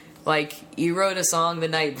yourself. You wrote a song the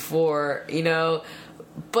night before,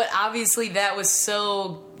 but obviously that's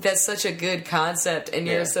such a good concept, and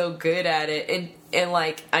you're so good at it, and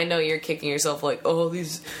I know you're kicking yourself oh,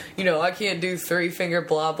 these, I can't do 3-finger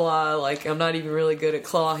blah blah, I'm not even really good at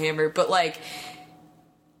clawhammer, but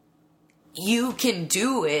you can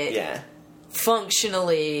do it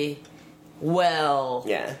functionally well.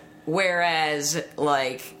 Yeah. Whereas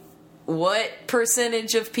what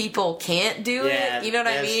percentage of people can't do it? You know what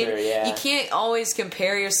I mean? True, yeah. You can't always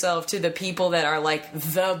compare yourself to the people that are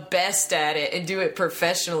the best at it and do it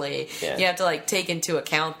professionally. Yeah. You have to take into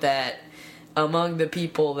account that among the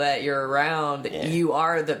people that you're around, you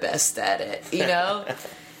are the best at it.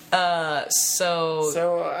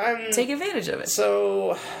 So I'm take advantage of it.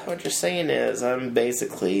 So what you're saying is I'm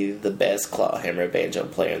basically the best clawhammer banjo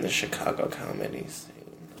player in the Chicago comedy scene.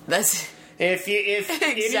 That's. If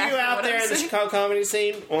any of you out there in the Chicago comedy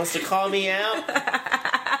scene wants to call me out,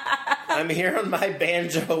 I'm here on my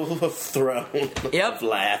banjo throne of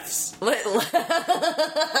laughs.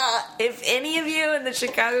 If any of you in the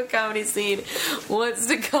Chicago comedy scene wants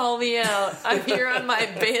to call me out, I'm here on my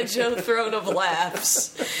banjo throne of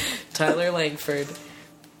laughs. Tyler Langford.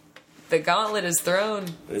 The gauntlet is thrown.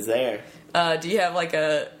 It's there. Do you have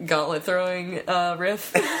a gauntlet throwing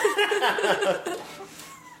riff?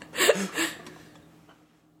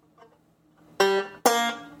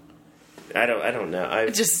 I don't know.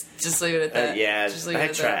 Just leave it at that. I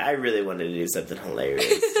try. I really wanted to do something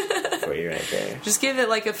hilarious for you right there. Just give it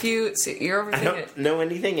a few. You're overthinking. I don't know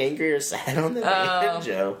anything angry or sad on the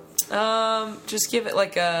banjo. Just give it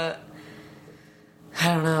a.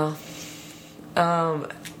 I don't know.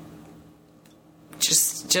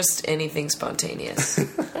 Just anything spontaneous.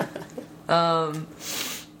 What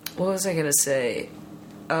was I gonna say?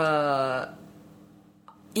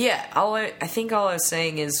 Yeah, I think all I was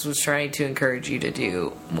saying was trying to encourage you to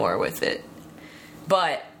do more with it.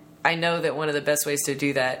 But I know that one of the best ways to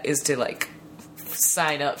do that is to, like,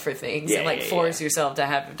 sign up for things and, like, force yourself to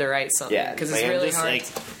have to write something. Yeah, because it's really hard. Like,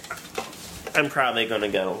 I'm probably going to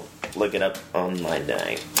go look it up online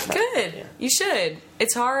tonight. Good. Yeah. You should.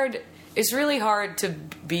 It's hard. It's really hard to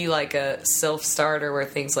be, like, a self-starter where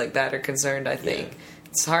things like that are concerned, I think. Yeah.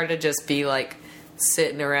 It's hard to just be, like,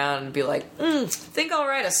 sitting around and be like, think I'll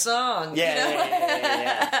write a song. Yeah, you know?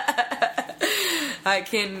 yeah. I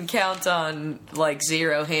can count on, like,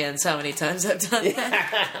 0 hands how many times I've done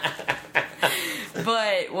that.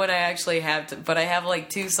 But when I actually have to... But I have, like,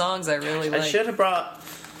 2 songs I really like. I should have brought...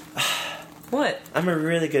 What? I'm a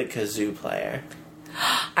really good kazoo player.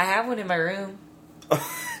 I have one in my room.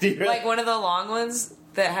 Do you really? Like, one of the long ones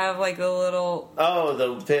that have, like, a little... Oh,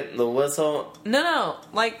 the whistle? No.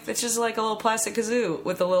 Like, it's just, like, a little plastic kazoo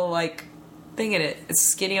with a little, like, thing in it. It's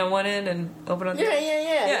skinny on one end and open on the other.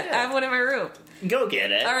 Yeah, I have one in my room. Go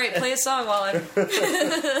get it. All right, play a song while I'm...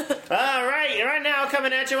 All right now,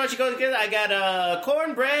 coming at you. What you go get? I got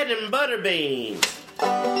cornbread and butter beans.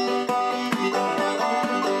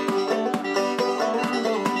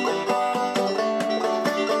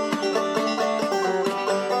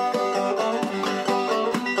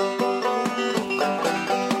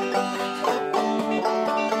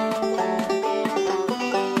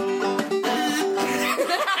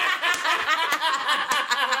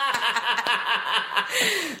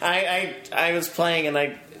 I was playing and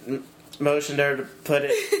I motioned her to put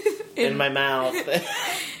it in my mouth.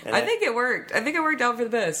 I think it worked. I think it worked out for the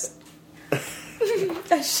best.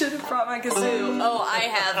 I should have brought my kazoo. Oh, I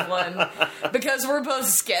have one. Because we're both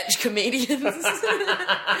sketch comedians.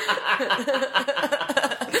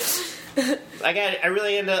 I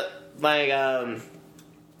really end up like I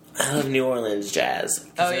love New Orleans jazz.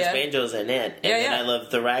 Oh, there's banjos in it. And then I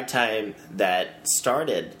love the ragtime that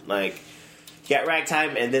started. Like, you got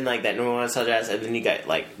ragtime and then like that New Orleans style jazz, and then you got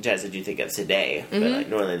like jazz that you think of today. Mm-hmm. But like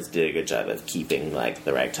New Orleans did a good job of keeping like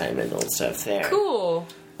the ragtime and old stuff there. Cool.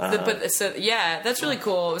 That's really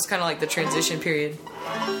cool. It was kind of like the transition period.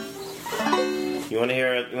 You want to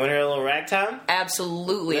hear a little ragtime?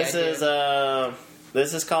 Absolutely.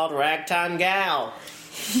 This is called Ragtime Gal.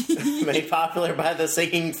 Made popular by the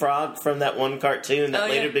singing frog from that one cartoon that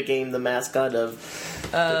later became the mascot of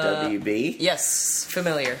the WB. Yes,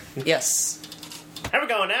 familiar. Yes. Here we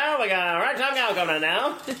go now. We got Ragtime Gal coming on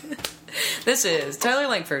now. This is Tyler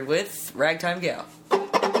Langford with Ragtime Gal.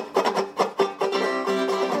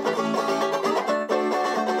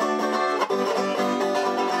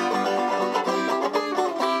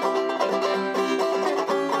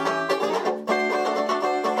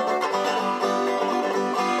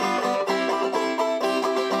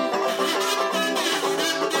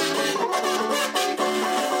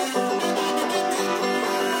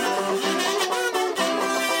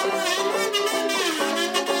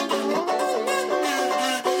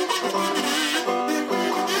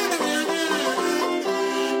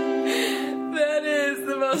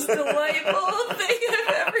 Delightful thing I've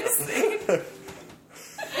ever seen.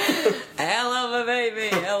 Hello, my baby.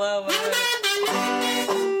 Hello, my baby.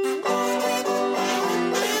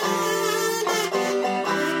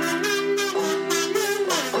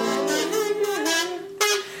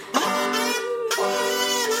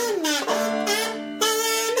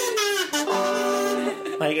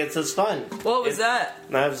 Like, it's just fun. What was that?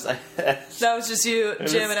 That was just you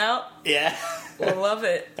jamming out? Yeah. I love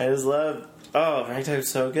it. I just love... Oh, ragtime's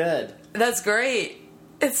so good. That's great.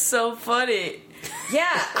 It's so funny.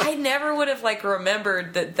 Yeah, I never would have like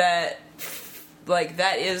remembered that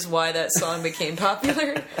is why that song became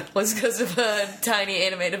popular, was because of a tiny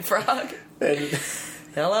animated frog.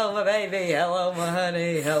 Hello, my baby. Hello, my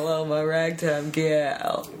honey. Hello, my ragtime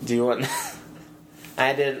gal. Do you want? I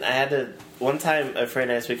had to. One time, a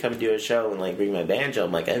friend asked me to come do a show and like bring my banjo.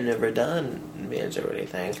 I'm like, I've never done banjo or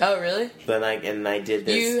anything. Oh, really? But I did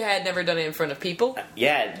this. You had never done it in front of people?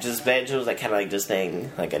 Yeah, just banjo was like kind of like this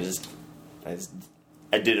thing. Like I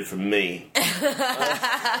did it for me. Did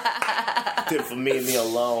it for me and me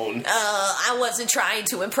alone. I wasn't trying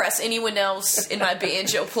to impress anyone else in my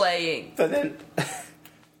banjo playing. But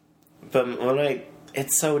when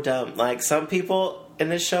it's so dumb. Like some people in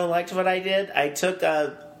this show liked what I did. I took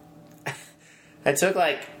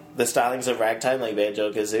like the stylings of ragtime, like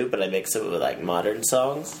banjo kazoo, but I mixed it with like modern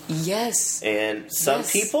songs. Yes. And some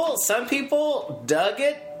people dug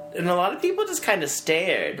it, and a lot of people just kind of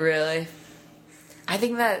stared. Really? I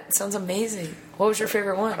think that sounds amazing. What was your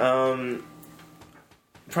favorite one?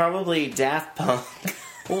 Probably Daft Punk.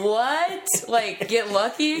 What? Like Get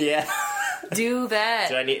Lucky? Yeah. Do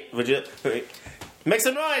that. Would you? Make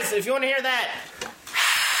some noise if you want to hear that.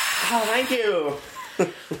 Oh, thank you.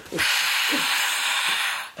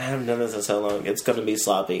 I haven't done this in so long. It's going to be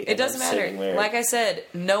sloppy. It doesn't matter. Like I said,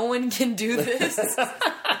 no one can do this.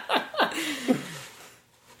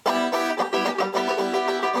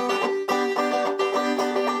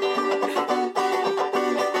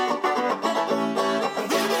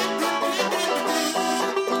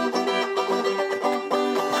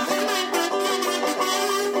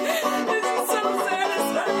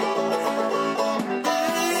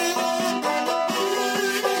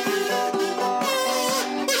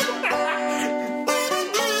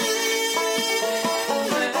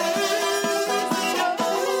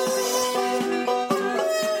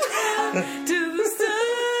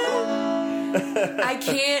 I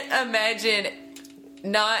can't imagine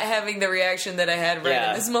not having the reaction that I had right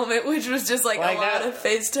in this moment, which was just like a lot of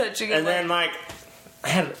face touching. And then I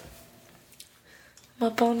had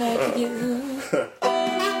up all night for you.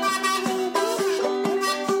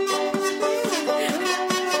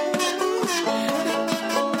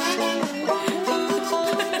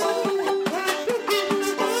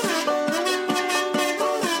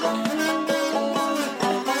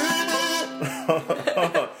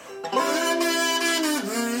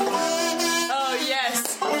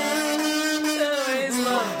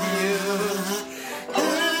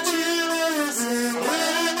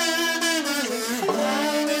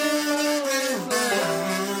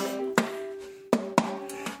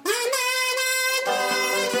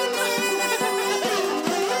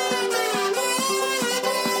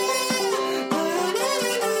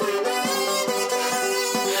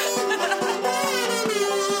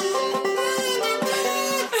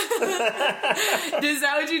 Is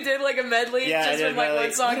that what you did, like a medley? Yeah, just from like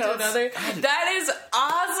one song to another? That is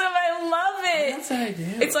awesome. I love it. That's what I do.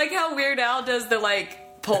 It's like how Weird Al does the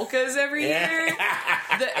like polkas every year.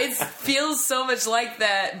 It feels so much like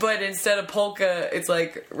that, but instead of polka, it's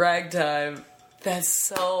like ragtime. That's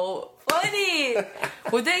so funny.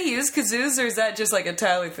 Would they use kazoos, or is that just like a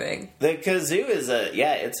Tyler thing? The kazoo is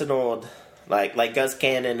it's an old like Gus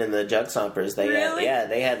Cannon and the Jug Stompers. They really?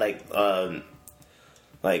 they had like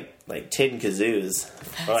 10 kazoos,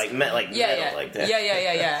 or like metal like that.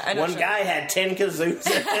 Yeah. I know One guy had 10 kazoos.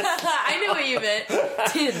 I knew what you meant.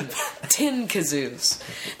 10 kazoos.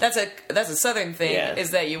 That's a Southern thing. Yeah.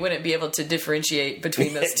 Is that you wouldn't be able to differentiate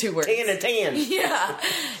between those two words. 10 and 10. Yeah,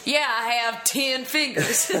 I have 10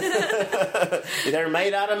 fingers. They're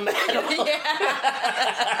made out of metal.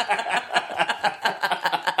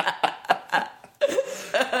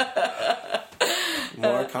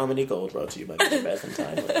 More comedy gold brought to you by Mr. Beth and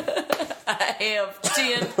Tyler. I have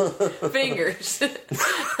 10 fingers.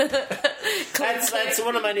 That's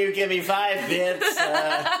one of my new Give Me 5 bits.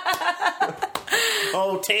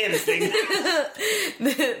 10 fingers.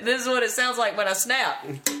 This is what it sounds like when I snap.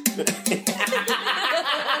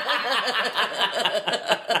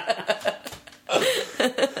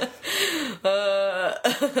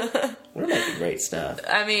 We're making great stuff.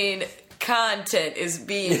 I mean, content is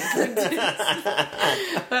being produced.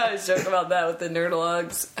 I was joking about that with the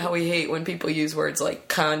nerdologues, how we hate when people use words like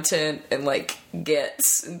content and like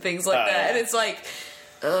gets and things like that. And it's like,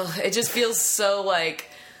 it just feels so like,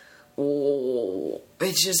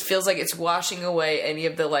 it just feels like it's washing away any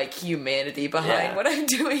of the like humanity behind what I'm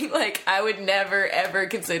doing. Like, I would never ever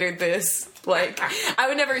consider this like, I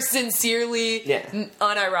would never sincerely,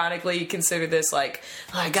 unironically consider this like,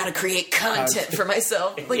 I gotta create content for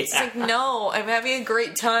myself. Like, it's like, no, I'm having a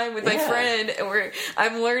great time with my friend, and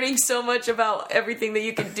I'm learning so much about everything that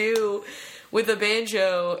you can do with a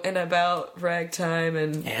banjo and about ragtime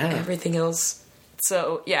and everything else.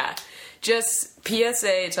 So just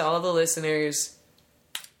PSA to all the listeners,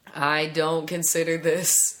 I don't consider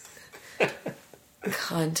this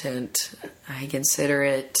content. I consider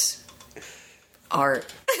it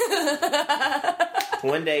art.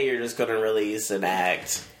 One day you're just going to release an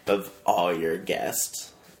act of all your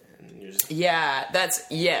guests. And you're just...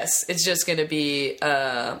 It's just going to be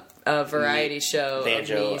a variety show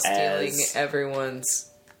banjo of me stealing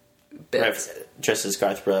everyone's bits. Just as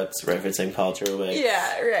Garth Brooks referencing Paul Truewick.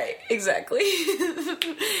 Yeah, right. Exactly.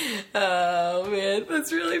 Oh, man.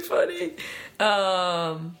 That's really funny.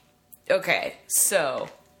 Okay. So,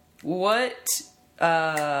 what...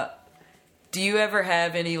 do you ever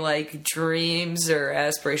have any, like, dreams or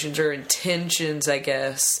aspirations or intentions, I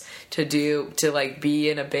guess, to like, be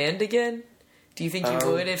in a band again? Do you think you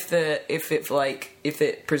would if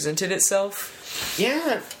it presented itself?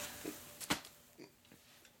 Yeah.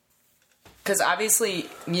 Because obviously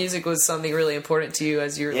music was something really important to you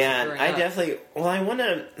as you were growing up. Definitely... Well, I want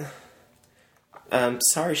to...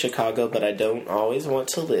 Sorry, Chicago, but I don't always want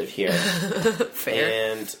to live here.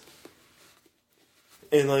 Fair.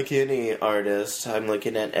 And like any artist, I'm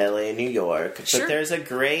looking at LA and New York. But Sure.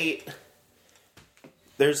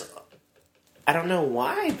 I don't know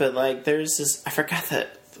why, but like there's this, I forgot the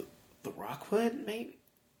Rockwood, maybe?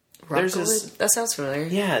 Rockwood? That sounds familiar.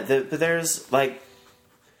 Yeah, but there's like,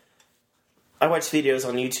 I watch videos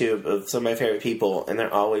on YouTube of some of my favorite people, and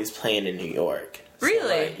they're always playing in New York. So,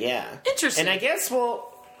 Really? like, yeah. Interesting. And I guess,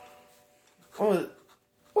 what was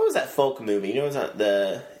that folk movie? You know, it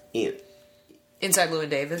was Inside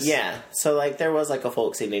Llewyn Davis? Yeah. So, like, there was, like, a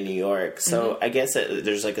folk scene in New York. So, I guess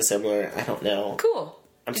there's, like, a similar, I don't know. Cool.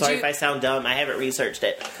 I'm sorry if I sound dumb. I haven't researched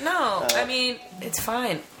it. No, I mean, it's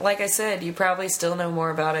fine. Like I said, you probably still know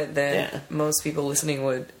more about it than most people listening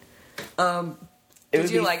would. Did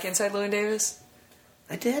you like Inside Llewyn Davis?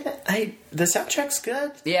 I did. The soundtrack's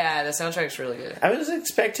good. Yeah, the soundtrack's really good. I was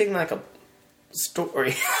expecting, like, a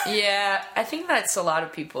story. Yeah, I think that's a lot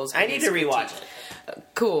of people's I need to rewatch it.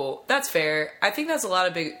 Cool. That's fair. I think that's a lot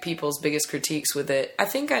of people's biggest critiques with it. I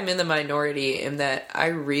think I'm in the minority in that I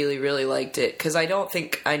really, really liked it because I don't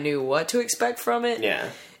think I knew what to expect from it. Yeah.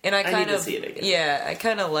 And I kind need of to see it again. Yeah, I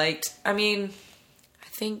kind of liked. I mean, I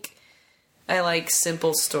think I like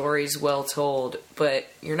simple stories well told, but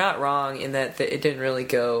you're not wrong in that it didn't really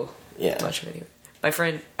go much of anywhere. My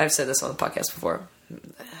friend, I've said this on the podcast before.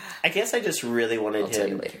 I guess I just really wanted I'll tell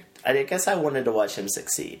you later. I guess I wanted to watch him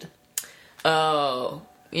succeed. Oh,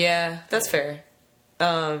 yeah, that's fair.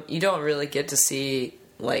 You don't really get to see,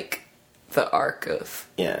 like, the arc of...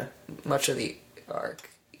 Yeah. Much of the arc.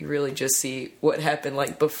 You really just see what happened,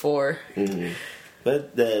 like, before. Mm-hmm.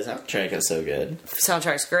 But the soundtrack is so good. The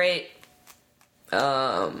soundtrack's great.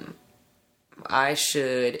 I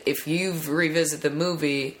should... If you've revisited the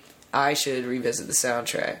movie, I should revisit the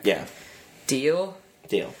soundtrack. Yeah. Deal?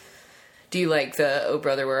 Deal. Do you like the Oh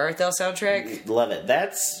Brother, Where Art Thou soundtrack? Love it.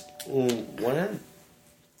 That's one of...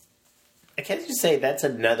 I can't just say that's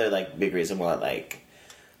another, like, big reason why I like...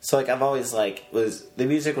 So, like, I've always, like... The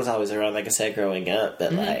music was always around, like I said, growing up,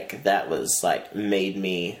 but, like, that was, like, made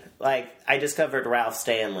me... Like, I discovered Ralph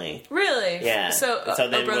Stanley. Really? Yeah. So then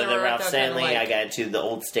Brother, with the Where Art Ralph Thou Stanley, kinda like... I got into the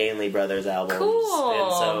old Stanley Brothers albums. Cool.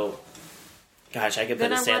 And so... Gosh, I could put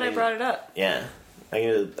Then a I'm Stanley... glad I brought it up. Yeah.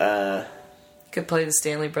 I Could play the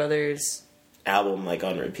Stanley Brothers... album, like,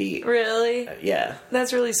 on repeat. Really? Yeah.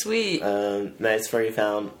 That's really sweet. That's where you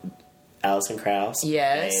found Alison Krauss.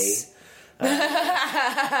 Yes. My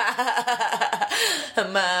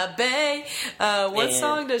bae. What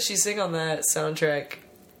song does she sing on that soundtrack?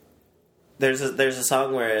 There's a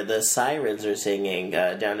song where the sirens are singing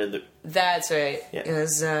down to the... That's right.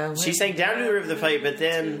 Yeah. She sang Down to the River of the Plate, but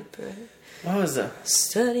then... What was the...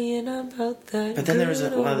 Studying about that. But then there was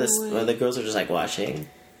one of the girls are just, like, watching.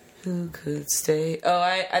 Who could stay? Oh,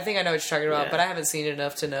 I think I know what you're talking about, Yeah. but I haven't seen it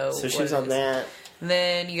enough to know. So she was on that. And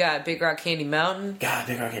then you got Big Rock Candy Mountain. God,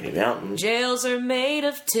 Big Rock Candy Mountain. Jails are made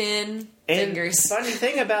of tin. And Fingers. funny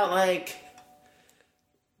thing about, like...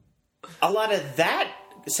 A lot of that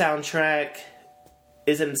soundtrack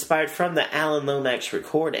is inspired from the Alan Lomax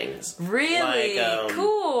recordings. Really? Like,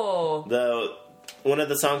 cool. One of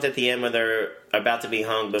the songs at the end where they're about to be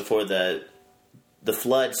hung before the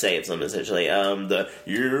flood saves them, essentially.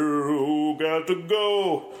 You got to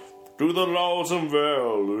go to the Lonesome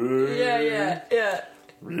Valley. Yeah. Yeah.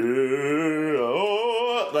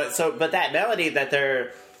 Oh. But that melody that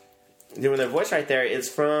they're doing their voice right there is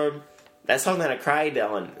from that song that I cried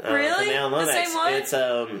on. Really? From Alan Lomax. The same one?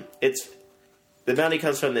 It's the melody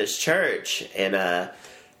comes from this church, and the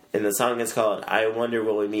song is called "I Wonder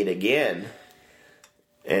Will We Meet Again."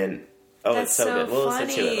 And That's it's so good. We'll listen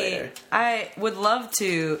to it later. I would love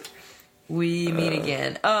to. We meet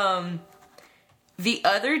again. The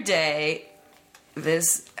other day, it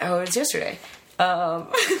was yesterday.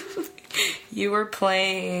 You were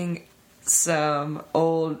playing some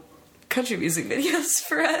old country music videos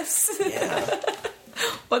for us. Yeah.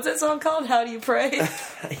 What's that song called? How Do You Pray?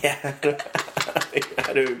 Yeah.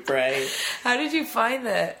 How do we pray? How did you find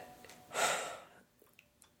that?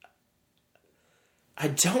 I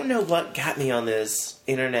don't know what got me on this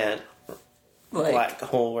internet black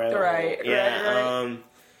hole rabbit hole. Right.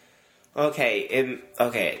 Okay,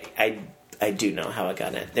 I do know how I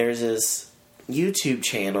got it. There's this YouTube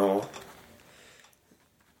channel.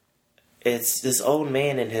 It's this old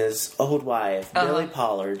man and his old wife, Billy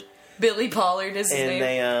Pollard. Billy Pollard is his And name.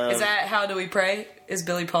 they, is that How Do We Pray? Is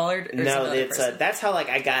Billy Pollard? Or No, is it it's that's how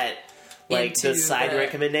I got the side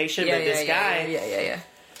recommendation. But this guy, yeah.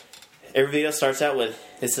 every video starts out with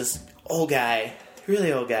it's this old guy,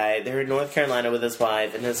 really old guy. They're in North Carolina with his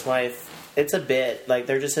wife, and his wife It's a bit. Like,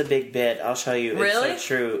 they're just a big bit. I'll show you. Really? It's so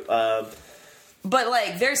true. But,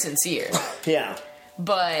 like, they're sincere. Yeah.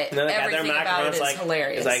 But everything about it is like,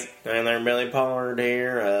 hilarious. It's like, and they're Billy Pollard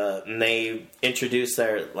here, and they introduce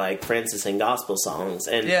their, like, for instance, in gospel songs,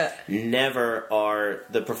 and never are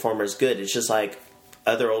the performers good. It's just, like,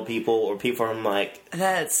 other old people or people from, like...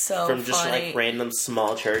 That's so From just, funny. like, random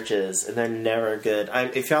small churches, and they're never good.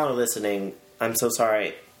 If y'all are listening, I'm so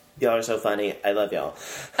sorry. Y'all are so funny. I love y'all.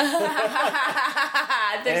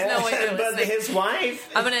 There's no way they're But listening. his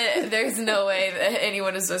wife... There's no way that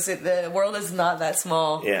anyone is listening. The world is not that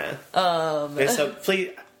small. Yeah. And so,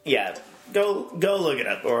 please... Yeah. Go look it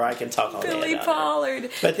up, or I can talk all day Billy about Pollard.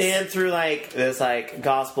 it. But then through, like, this, like,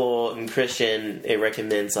 gospel and Christian, it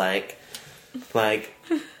recommends, like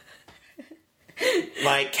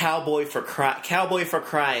Cowboy for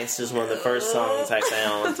Christ is one of the first songs I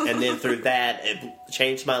found, and then through that it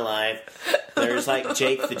changed my life. There's like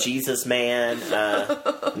Jake the Jesus Man,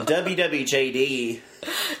 WWJD.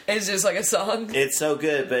 It's just like a song. It's so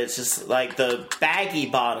good, but it's just like the Baggy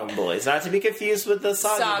Bottom Boys, not to be confused with the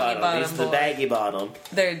Soggy Bottom. It's the Baggy Bottom.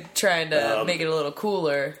 They're trying to make it a little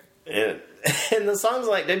cooler. And the songs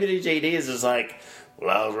like WWJD is just like,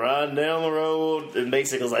 well, I was riding down the road, and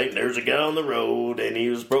basically it's like, there's a guy on the road, and he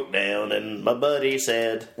was broke down, and my buddy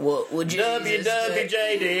said, what would Jesus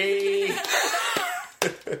WWJD,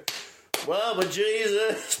 what would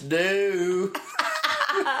Jesus do?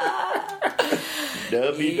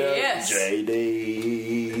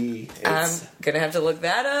 WWJD. I'm gonna have to look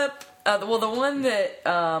that up. Well, the one that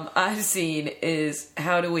I've seen is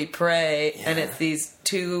How Do We Pray, and it's these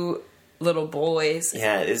two little boys.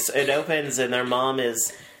 Yeah, it opens and their mom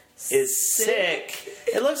is sick.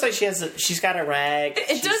 It looks like she's got a rag.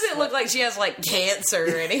 It doesn't look like she has like cancer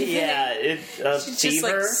or anything. Yeah, she's fever. just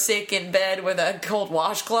like sick in bed with a cold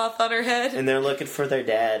washcloth on her head. And they're looking for their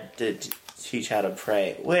dad to teach how to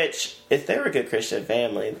pray. Which, if they were a good Christian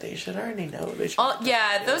family, they should already know.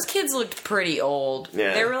 Those kids looked pretty old.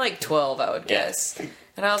 Yeah. They were like 12, I would guess.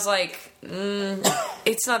 And I was like,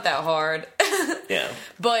 it's not that hard. Yeah.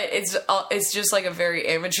 But it's just like a very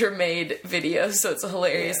amateur-made video, so it's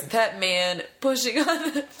hilarious. Yeah. That man pushing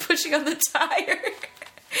on the tire.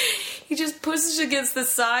 He just pushes against the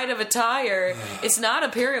side of a tire. It's not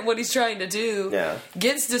apparent what he's trying to do. Yeah.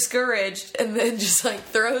 Gets discouraged and then just like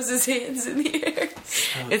throws his hands in the air.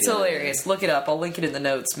 It's hilarious. Look it up. I'll link it in the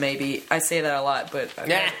notes. Maybe I say that a lot, but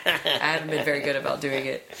I haven't been very good about doing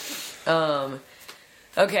it.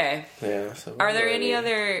 Okay. Yeah. So Are there any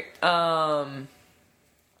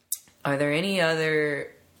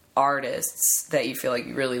other artists that you feel like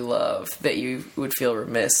you really love that you would feel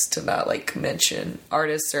remiss to not like mention?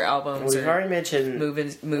 Artists or albums? We've already mentioned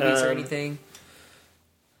movies or anything.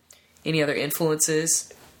 Any other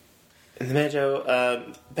influences? In the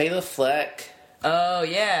banjo, Bela Fleck. Oh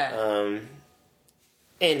yeah.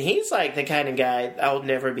 And he's like the kind of guy I would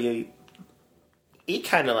never be. He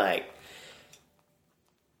kind of like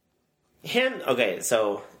him. Okay,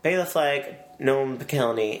 so Bela Fleck, Noam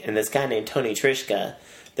Pikelny, and this guy named Tony Trischka.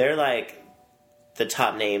 They're like the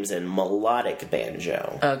top names in melodic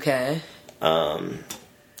banjo. Okay. I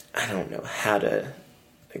don't know how to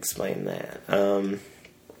explain that.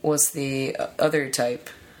 What's the other type?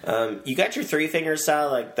 You got your three finger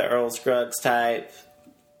style, like the Earl Scruggs type.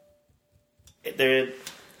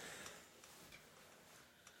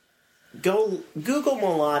 Go Google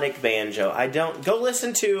melodic banjo. Go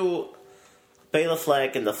listen to Bela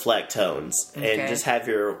Fleck and the Fleck Tones, and just have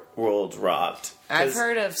your world rocked. I've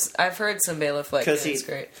heard some Bela Fleck. That's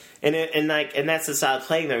great. And that's the style of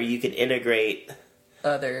playing there. You can integrate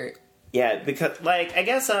other. Yeah, because like I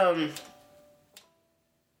guess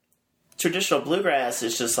traditional bluegrass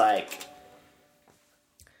is just like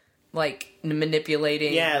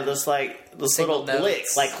manipulating. Yeah, just like those little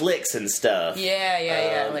licks, like licks and stuff.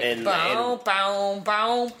 Yeah. Like bow, bow,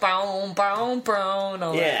 bow, bow, bow, bow, and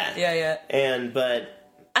all that. Yeah. But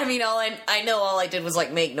I mean, all I did was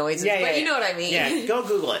like make noises. But you know what I mean. Yeah, go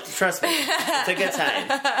Google it. Trust me, it's a good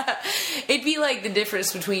time. It'd be like the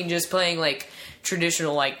difference between just playing like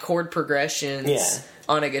traditional like chord progressions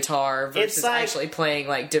on a guitar versus actually playing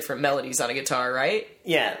like different melodies on a guitar, right?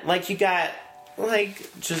 Yeah, like you got.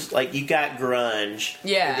 You got grunge.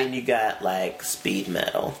 Yeah. And then you got, like, speed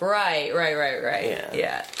metal. Right.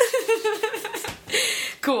 Yeah.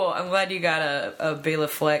 Cool. I'm glad you got a Bela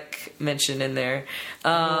Fleck mention in there.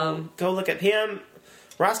 Go look at him.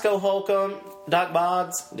 Roscoe Holcomb, Doc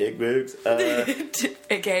Boggs, Dick Biggs.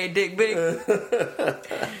 A.K.A. Dick Biggs.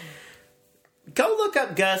 Go look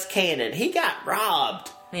up Gus Cannon. He got robbed.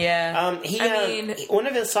 Yeah. One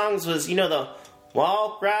of his songs was, the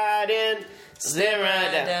Walk right in, step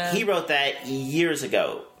right down. He wrote that years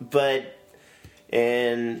ago, but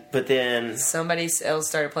then somebody else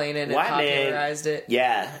started playing it and popularized it.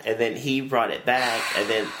 Yeah, and then he brought it back, and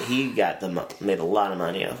then he made a lot of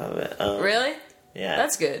money off of it. Really? Yeah,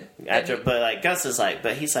 that's good. But Gus is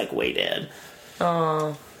but he's way dead.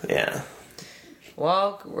 Oh, yeah.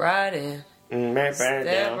 Walk right in. Step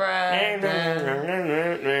right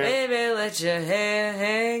down. Baby, let your hair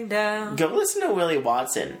hang down. Go listen to Willie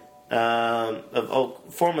Watson,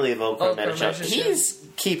 formerly of Old Crow Metal Show. He's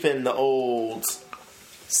keeping the old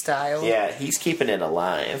style. Yeah, he's keeping it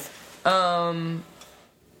alive.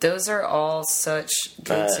 Those are all such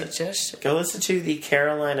good suggestions. Go listen to the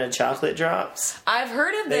Carolina Chocolate Drops. I've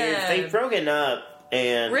heard of them. They've broken up,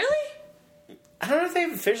 and really. I don't know if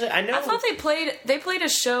they've officially. I thought they played a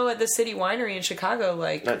show at the City Winery in Chicago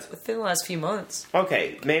within the last few months.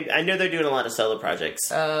 Okay, maybe I know they're doing a lot of solo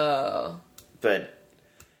projects. Oh, but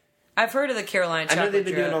I've heard of the Carolina Chocolate. I know they've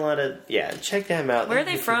been doing a lot of check them out. Where are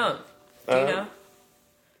they from? Do you know?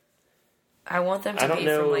 I want them to be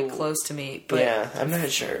from close to me, but yeah, I'm not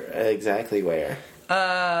sure exactly where.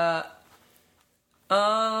 What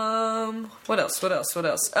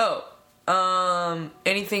else? Oh,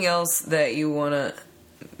 anything else that you want to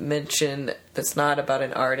mention that's not about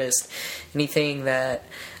an artist? Anything that,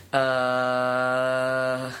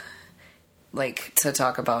 to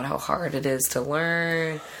talk about how hard it is to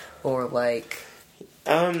learn, or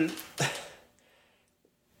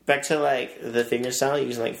back to the fingerstyle,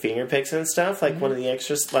 using finger picks and stuff. One of the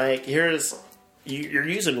extras, you're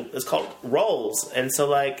using, it's called rolls, and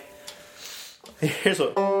so here's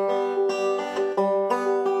what.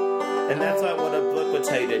 And that's what a book would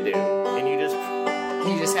tell you to do. And you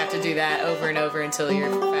just have to do that over and over until you're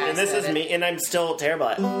fast. And this is me, and I'm still terrible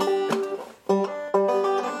at it.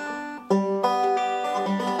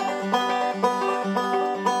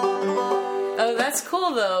 Oh, that's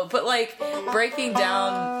cool though. But breaking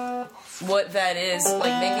down what that is,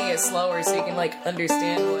 making it slower so you can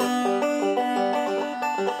understand what.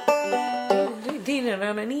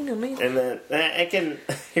 And then I can.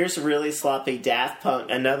 Here's really sloppy Daft Punk.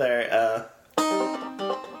 Another.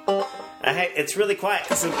 It's really quiet.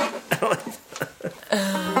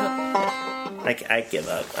 I give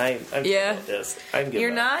up. I'm at this.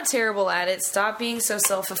 You're not terrible at it. Stop being so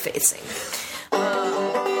self-effacing.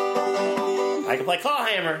 I can play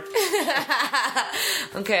clawhammer.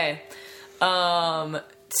 Okay.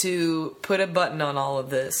 To put a button on all of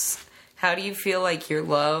this, how do you feel your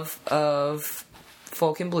love of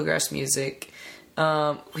folk and bluegrass music?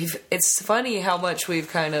 It's funny how much we've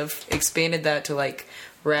kind of expanded that to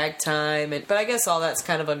ragtime, but I guess all that's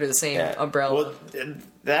kind of under the same umbrella. Well,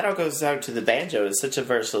 that all goes out to the banjo. It's such a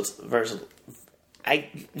versatile. I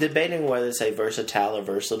debating whether to say versatile or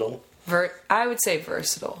versatile. I would say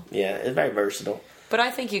versatile. Yeah, it's very versatile. But I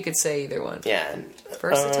think you could say either one. Yeah,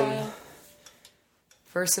 versatile,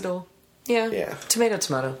 versatile. Yeah.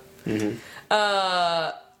 Tomato. Mm-hmm.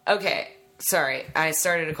 Okay. Sorry, I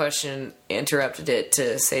started a question, interrupted it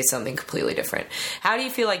to say something completely different. How do you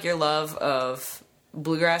feel your love of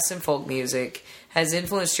bluegrass and folk music has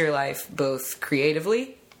influenced your life both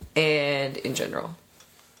creatively and in general?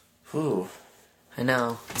 Ooh. I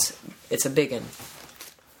know. It's a big one.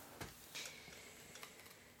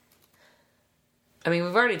 I mean,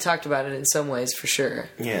 we've already talked about it in some ways, for sure.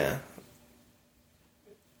 Yeah.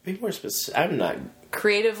 Be more specific. I'm not...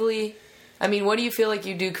 Creatively... I mean, what do you feel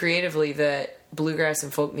you do creatively that bluegrass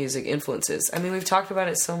and folk music influences? I mean, we've talked about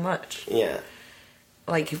it so much. Yeah.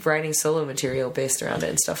 Writing solo material based around it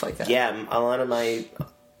and stuff like that. Yeah, a lot of my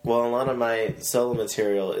solo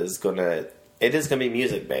material is gonna be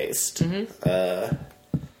music based. Mm-hmm.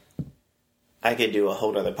 I could do a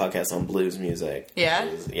whole other podcast on blues music. Yeah?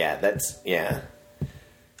 That's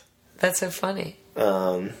so funny.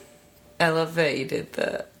 I love that you did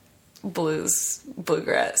the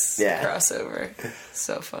bluegrass crossover.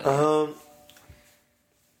 So funny.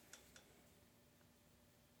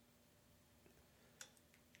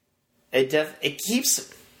 It's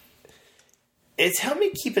helped me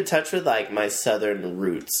keep in touch with my southern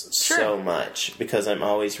roots so much, because I'm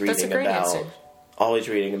always reading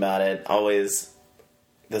about it. Always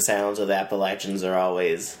the sounds of the Appalachians are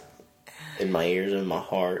always in my ears and my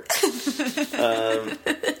heart. So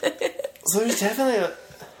there's definitely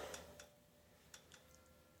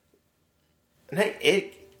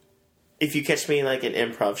if you catch me in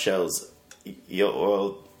improv shows,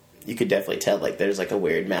 you could definitely tell there's a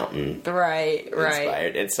weird mountain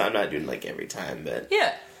inspired. And so I'm not doing every time, but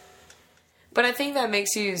yeah. But I think that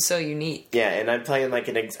makes you so unique. Yeah, and I'm playing I'm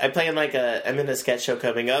in a sketch show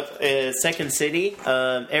coming up, Second City,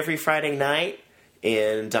 every Friday night.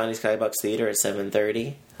 in Donnie Skybox Theater at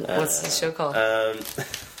 7:30. What's the show called? I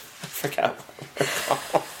forgot what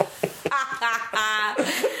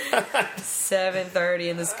 7:30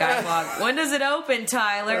 in the Skywalk. When does it open,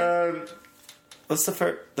 Tyler? what's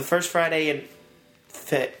the first Friday in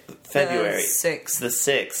February? The 6th. The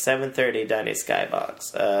 6th, 7:30, Donnie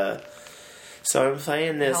Skybox. So I'm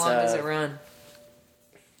playing this. How long does it run?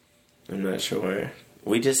 I'm not sure.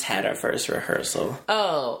 We just had our first rehearsal.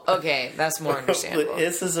 Oh, okay. That's more understandable.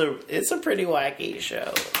 It's a pretty wacky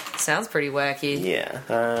show. Sounds pretty wacky. Yeah,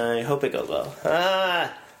 I hope it goes well.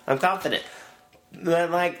 I'm confident.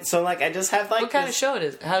 But I just have What kind of show it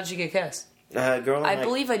is? How did you get cast? Girl. I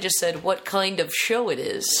believe I just said what kind of show it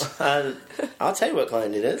is. I'll tell you what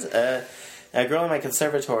kind it is. A girl in my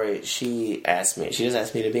conservatory, she just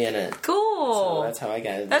asked me to be in it. Cool. So that's how I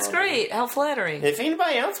got it. That's great. How flattering. If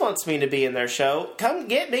anybody else wants me to be in their show, come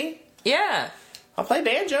get me. Yeah. I'll play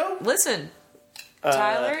banjo. Listen,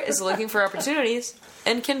 Tyler is looking for opportunities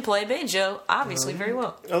and can play banjo, obviously, very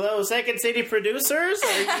well. Hello, Second City producers.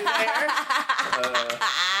 Are you there?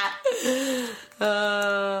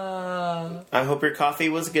 I hope your coffee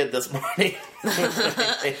was good this morning.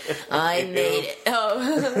 I made it.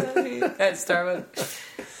 Oh, at Starbucks.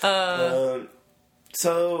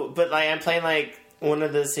 I'm playing one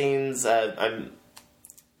of the scenes. I'm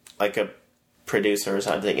like a producer or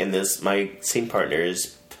something, and my scene partner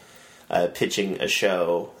is pitching a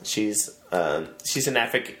show. She's an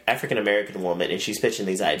African American woman, and she's pitching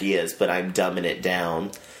these ideas, but I'm dumbing it down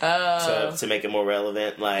to make it more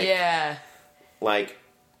relevant.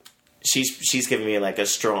 She's giving me a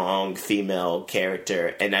strong female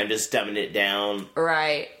character, and I'm just dumbing it down,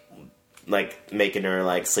 right? Making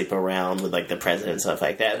her sleep around with the president and stuff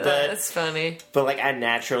like that. But that's funny. But I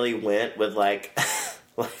naturally went with a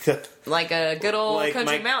good old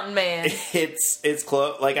country mountain man. It's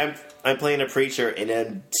close. I'm playing a preacher, and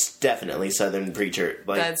a definitely Southern preacher.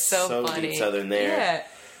 That's so funny. Deep Southern there. Yeah.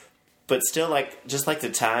 But still, just the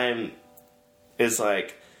time is I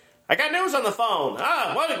got news on the phone.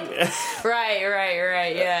 What? Right,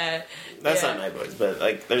 yeah. That's not my voice, but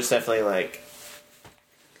there's definitely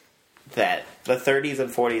that. The 30s and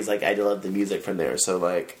 40s, I love the music from there, so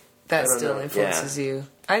that still influences you.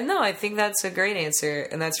 I think that's a great answer,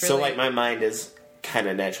 and that's really... So my mind is kind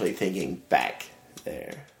of naturally thinking back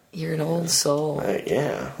there. You're an old soul.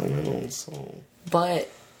 Yeah, I'm an old soul. But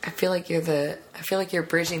I feel like you're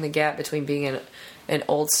bridging the gap between being an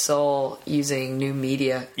old soul using new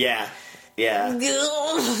media. Yeah.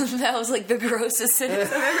 That was the grossest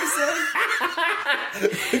sentence I've ever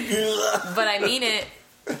said. But I mean it.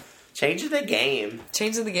 Changing the game.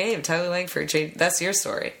 Changing the game. Tyler Langford. That's your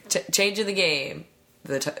story. Changing the game.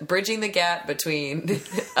 Bridging the gap between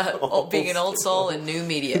being an old soul and new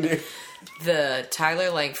media. The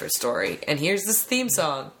Tyler Langford story. And here's this theme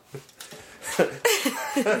song.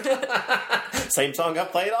 Same song I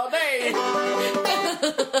played all day.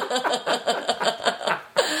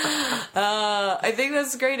 I think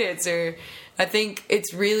that's a great answer. I think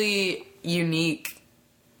it's really unique.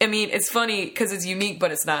 I mean, it's funny because it's unique,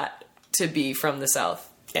 but it's not to be from the South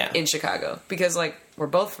in Chicago. Because, we're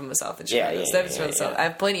both from the South in Chicago. Steven's from the South. I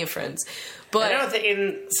have plenty of friends. But I don't think,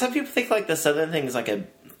 and some people think, the Southern thing is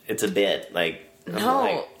it's a bit.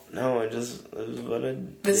 No. No, this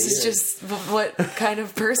is just what kind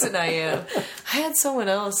of person I am. I had someone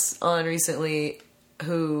else on recently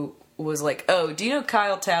who was oh, do you know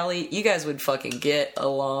Kyle Talley? You guys would fucking get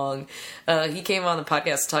along. He came on the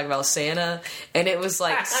podcast to talk about Santa, and it was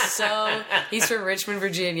so... He's from Richmond,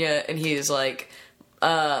 Virginia, and he was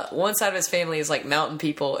one side of his family is mountain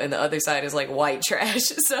people, and the other side is white trash.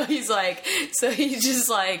 So he's just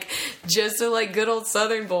a good old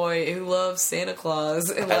Southern boy who loves Santa Claus.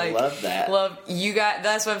 And I love that.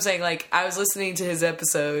 That's what I'm saying. I was listening to his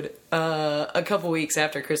episode a couple weeks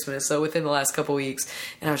after Christmas, so within the last couple weeks,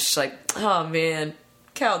 and I was just oh man,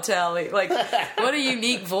 Cal Talley, what a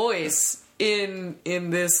unique voice in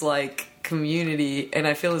this community. And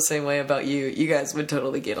I feel the same way about you. You guys would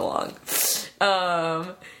totally get along.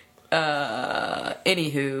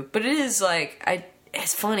 Anywho, but it is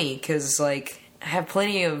it's funny because I have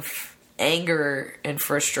plenty of anger and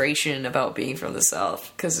frustration about being from the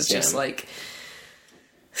South because it's just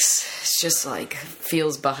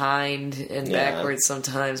feels behind and backwards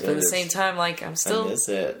sometimes, but at the same time I'm still... I miss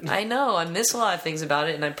it. I know, I miss a lot of things about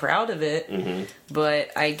it and I'm proud of it,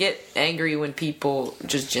 but I get angry when people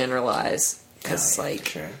just generalize because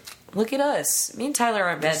look at us. Me and Tyler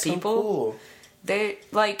aren't bad people. So cool. They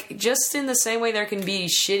just in the same way there can be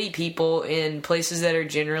shitty people in places that are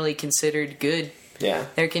generally considered good. Yeah.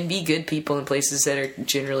 There can be good people in places that are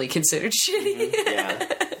generally considered shitty. Yeah.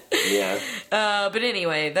 Yeah. But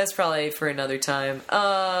anyway, that's probably for another time.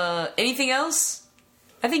 Anything else?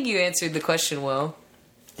 I think you answered the question well.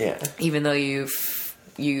 Yeah. Even though you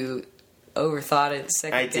overthought it.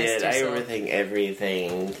 I did. I overthink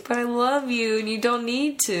everything. But I love you, and you don't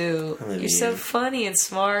need to. You're so funny and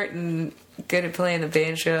smart and good at playing the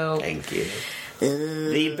banjo. Thank you.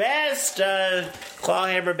 The best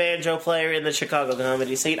clawhammer banjo player in the Chicago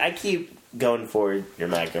comedy scene. I keep going for your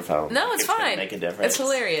microphone. No, it's fine. Make a difference. It's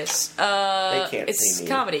hilarious. They can't it's see me.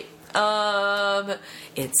 Comedy.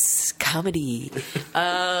 It's comedy.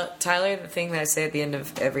 Tyler, the thing that I say at the end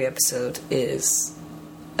of every episode is,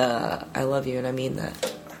 I love you, and I mean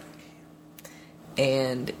that.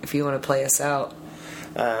 And if you want to play us out,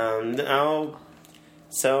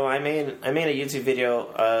 so I made a YouTube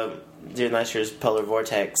video during last year's Polar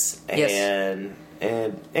Vortex, and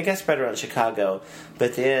it got spread around Chicago.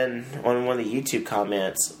 But then on one of the YouTube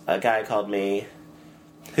comments, a guy called me,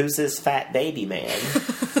 "Who's this fat baby man?"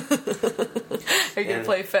 Are you gonna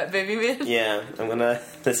play Fat Baby Man? Yeah, I'm gonna.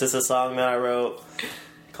 This is a song that I wrote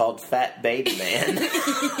called "Fat Baby Man."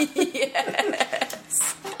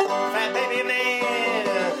 Yes. Fat baby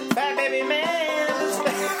man, fat baby man.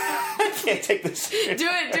 I can't take this. Do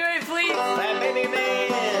it, please. Fat baby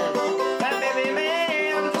man, fat baby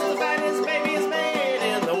man, just the fattest baby's man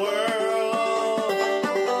in the world.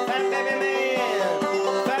 Fat baby man,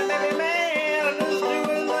 I'm just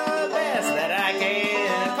doing the best that I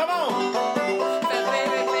can. Come on. Fat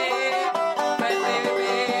baby man, fat baby man, fat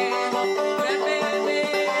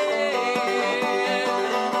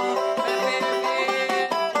baby man,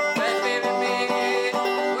 fat baby man,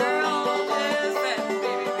 we're all just fat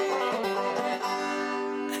baby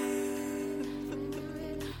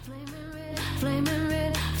Flaming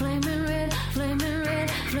red, flaming red, flaming red,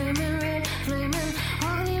 flaming red, flaming.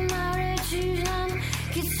 Walking in my red shoes, I'm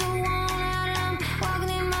get so worn out. I'm walking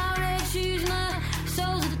in my red shoes, my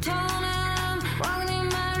soles are torn out. I'm walking in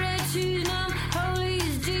my red shoes, and I'm holy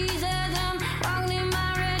as Jesus. I'm walking in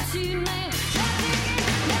my red shoes, man.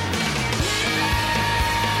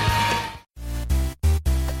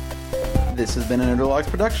 This has been a Nerdalogs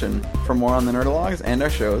production. For more on the Nerdalogs and our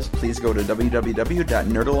shows, please go to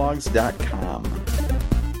www.nerdalogs.com.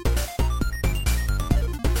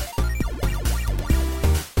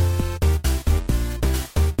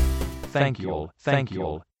 Thank you all.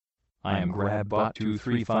 I am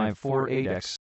GrabBot23548X.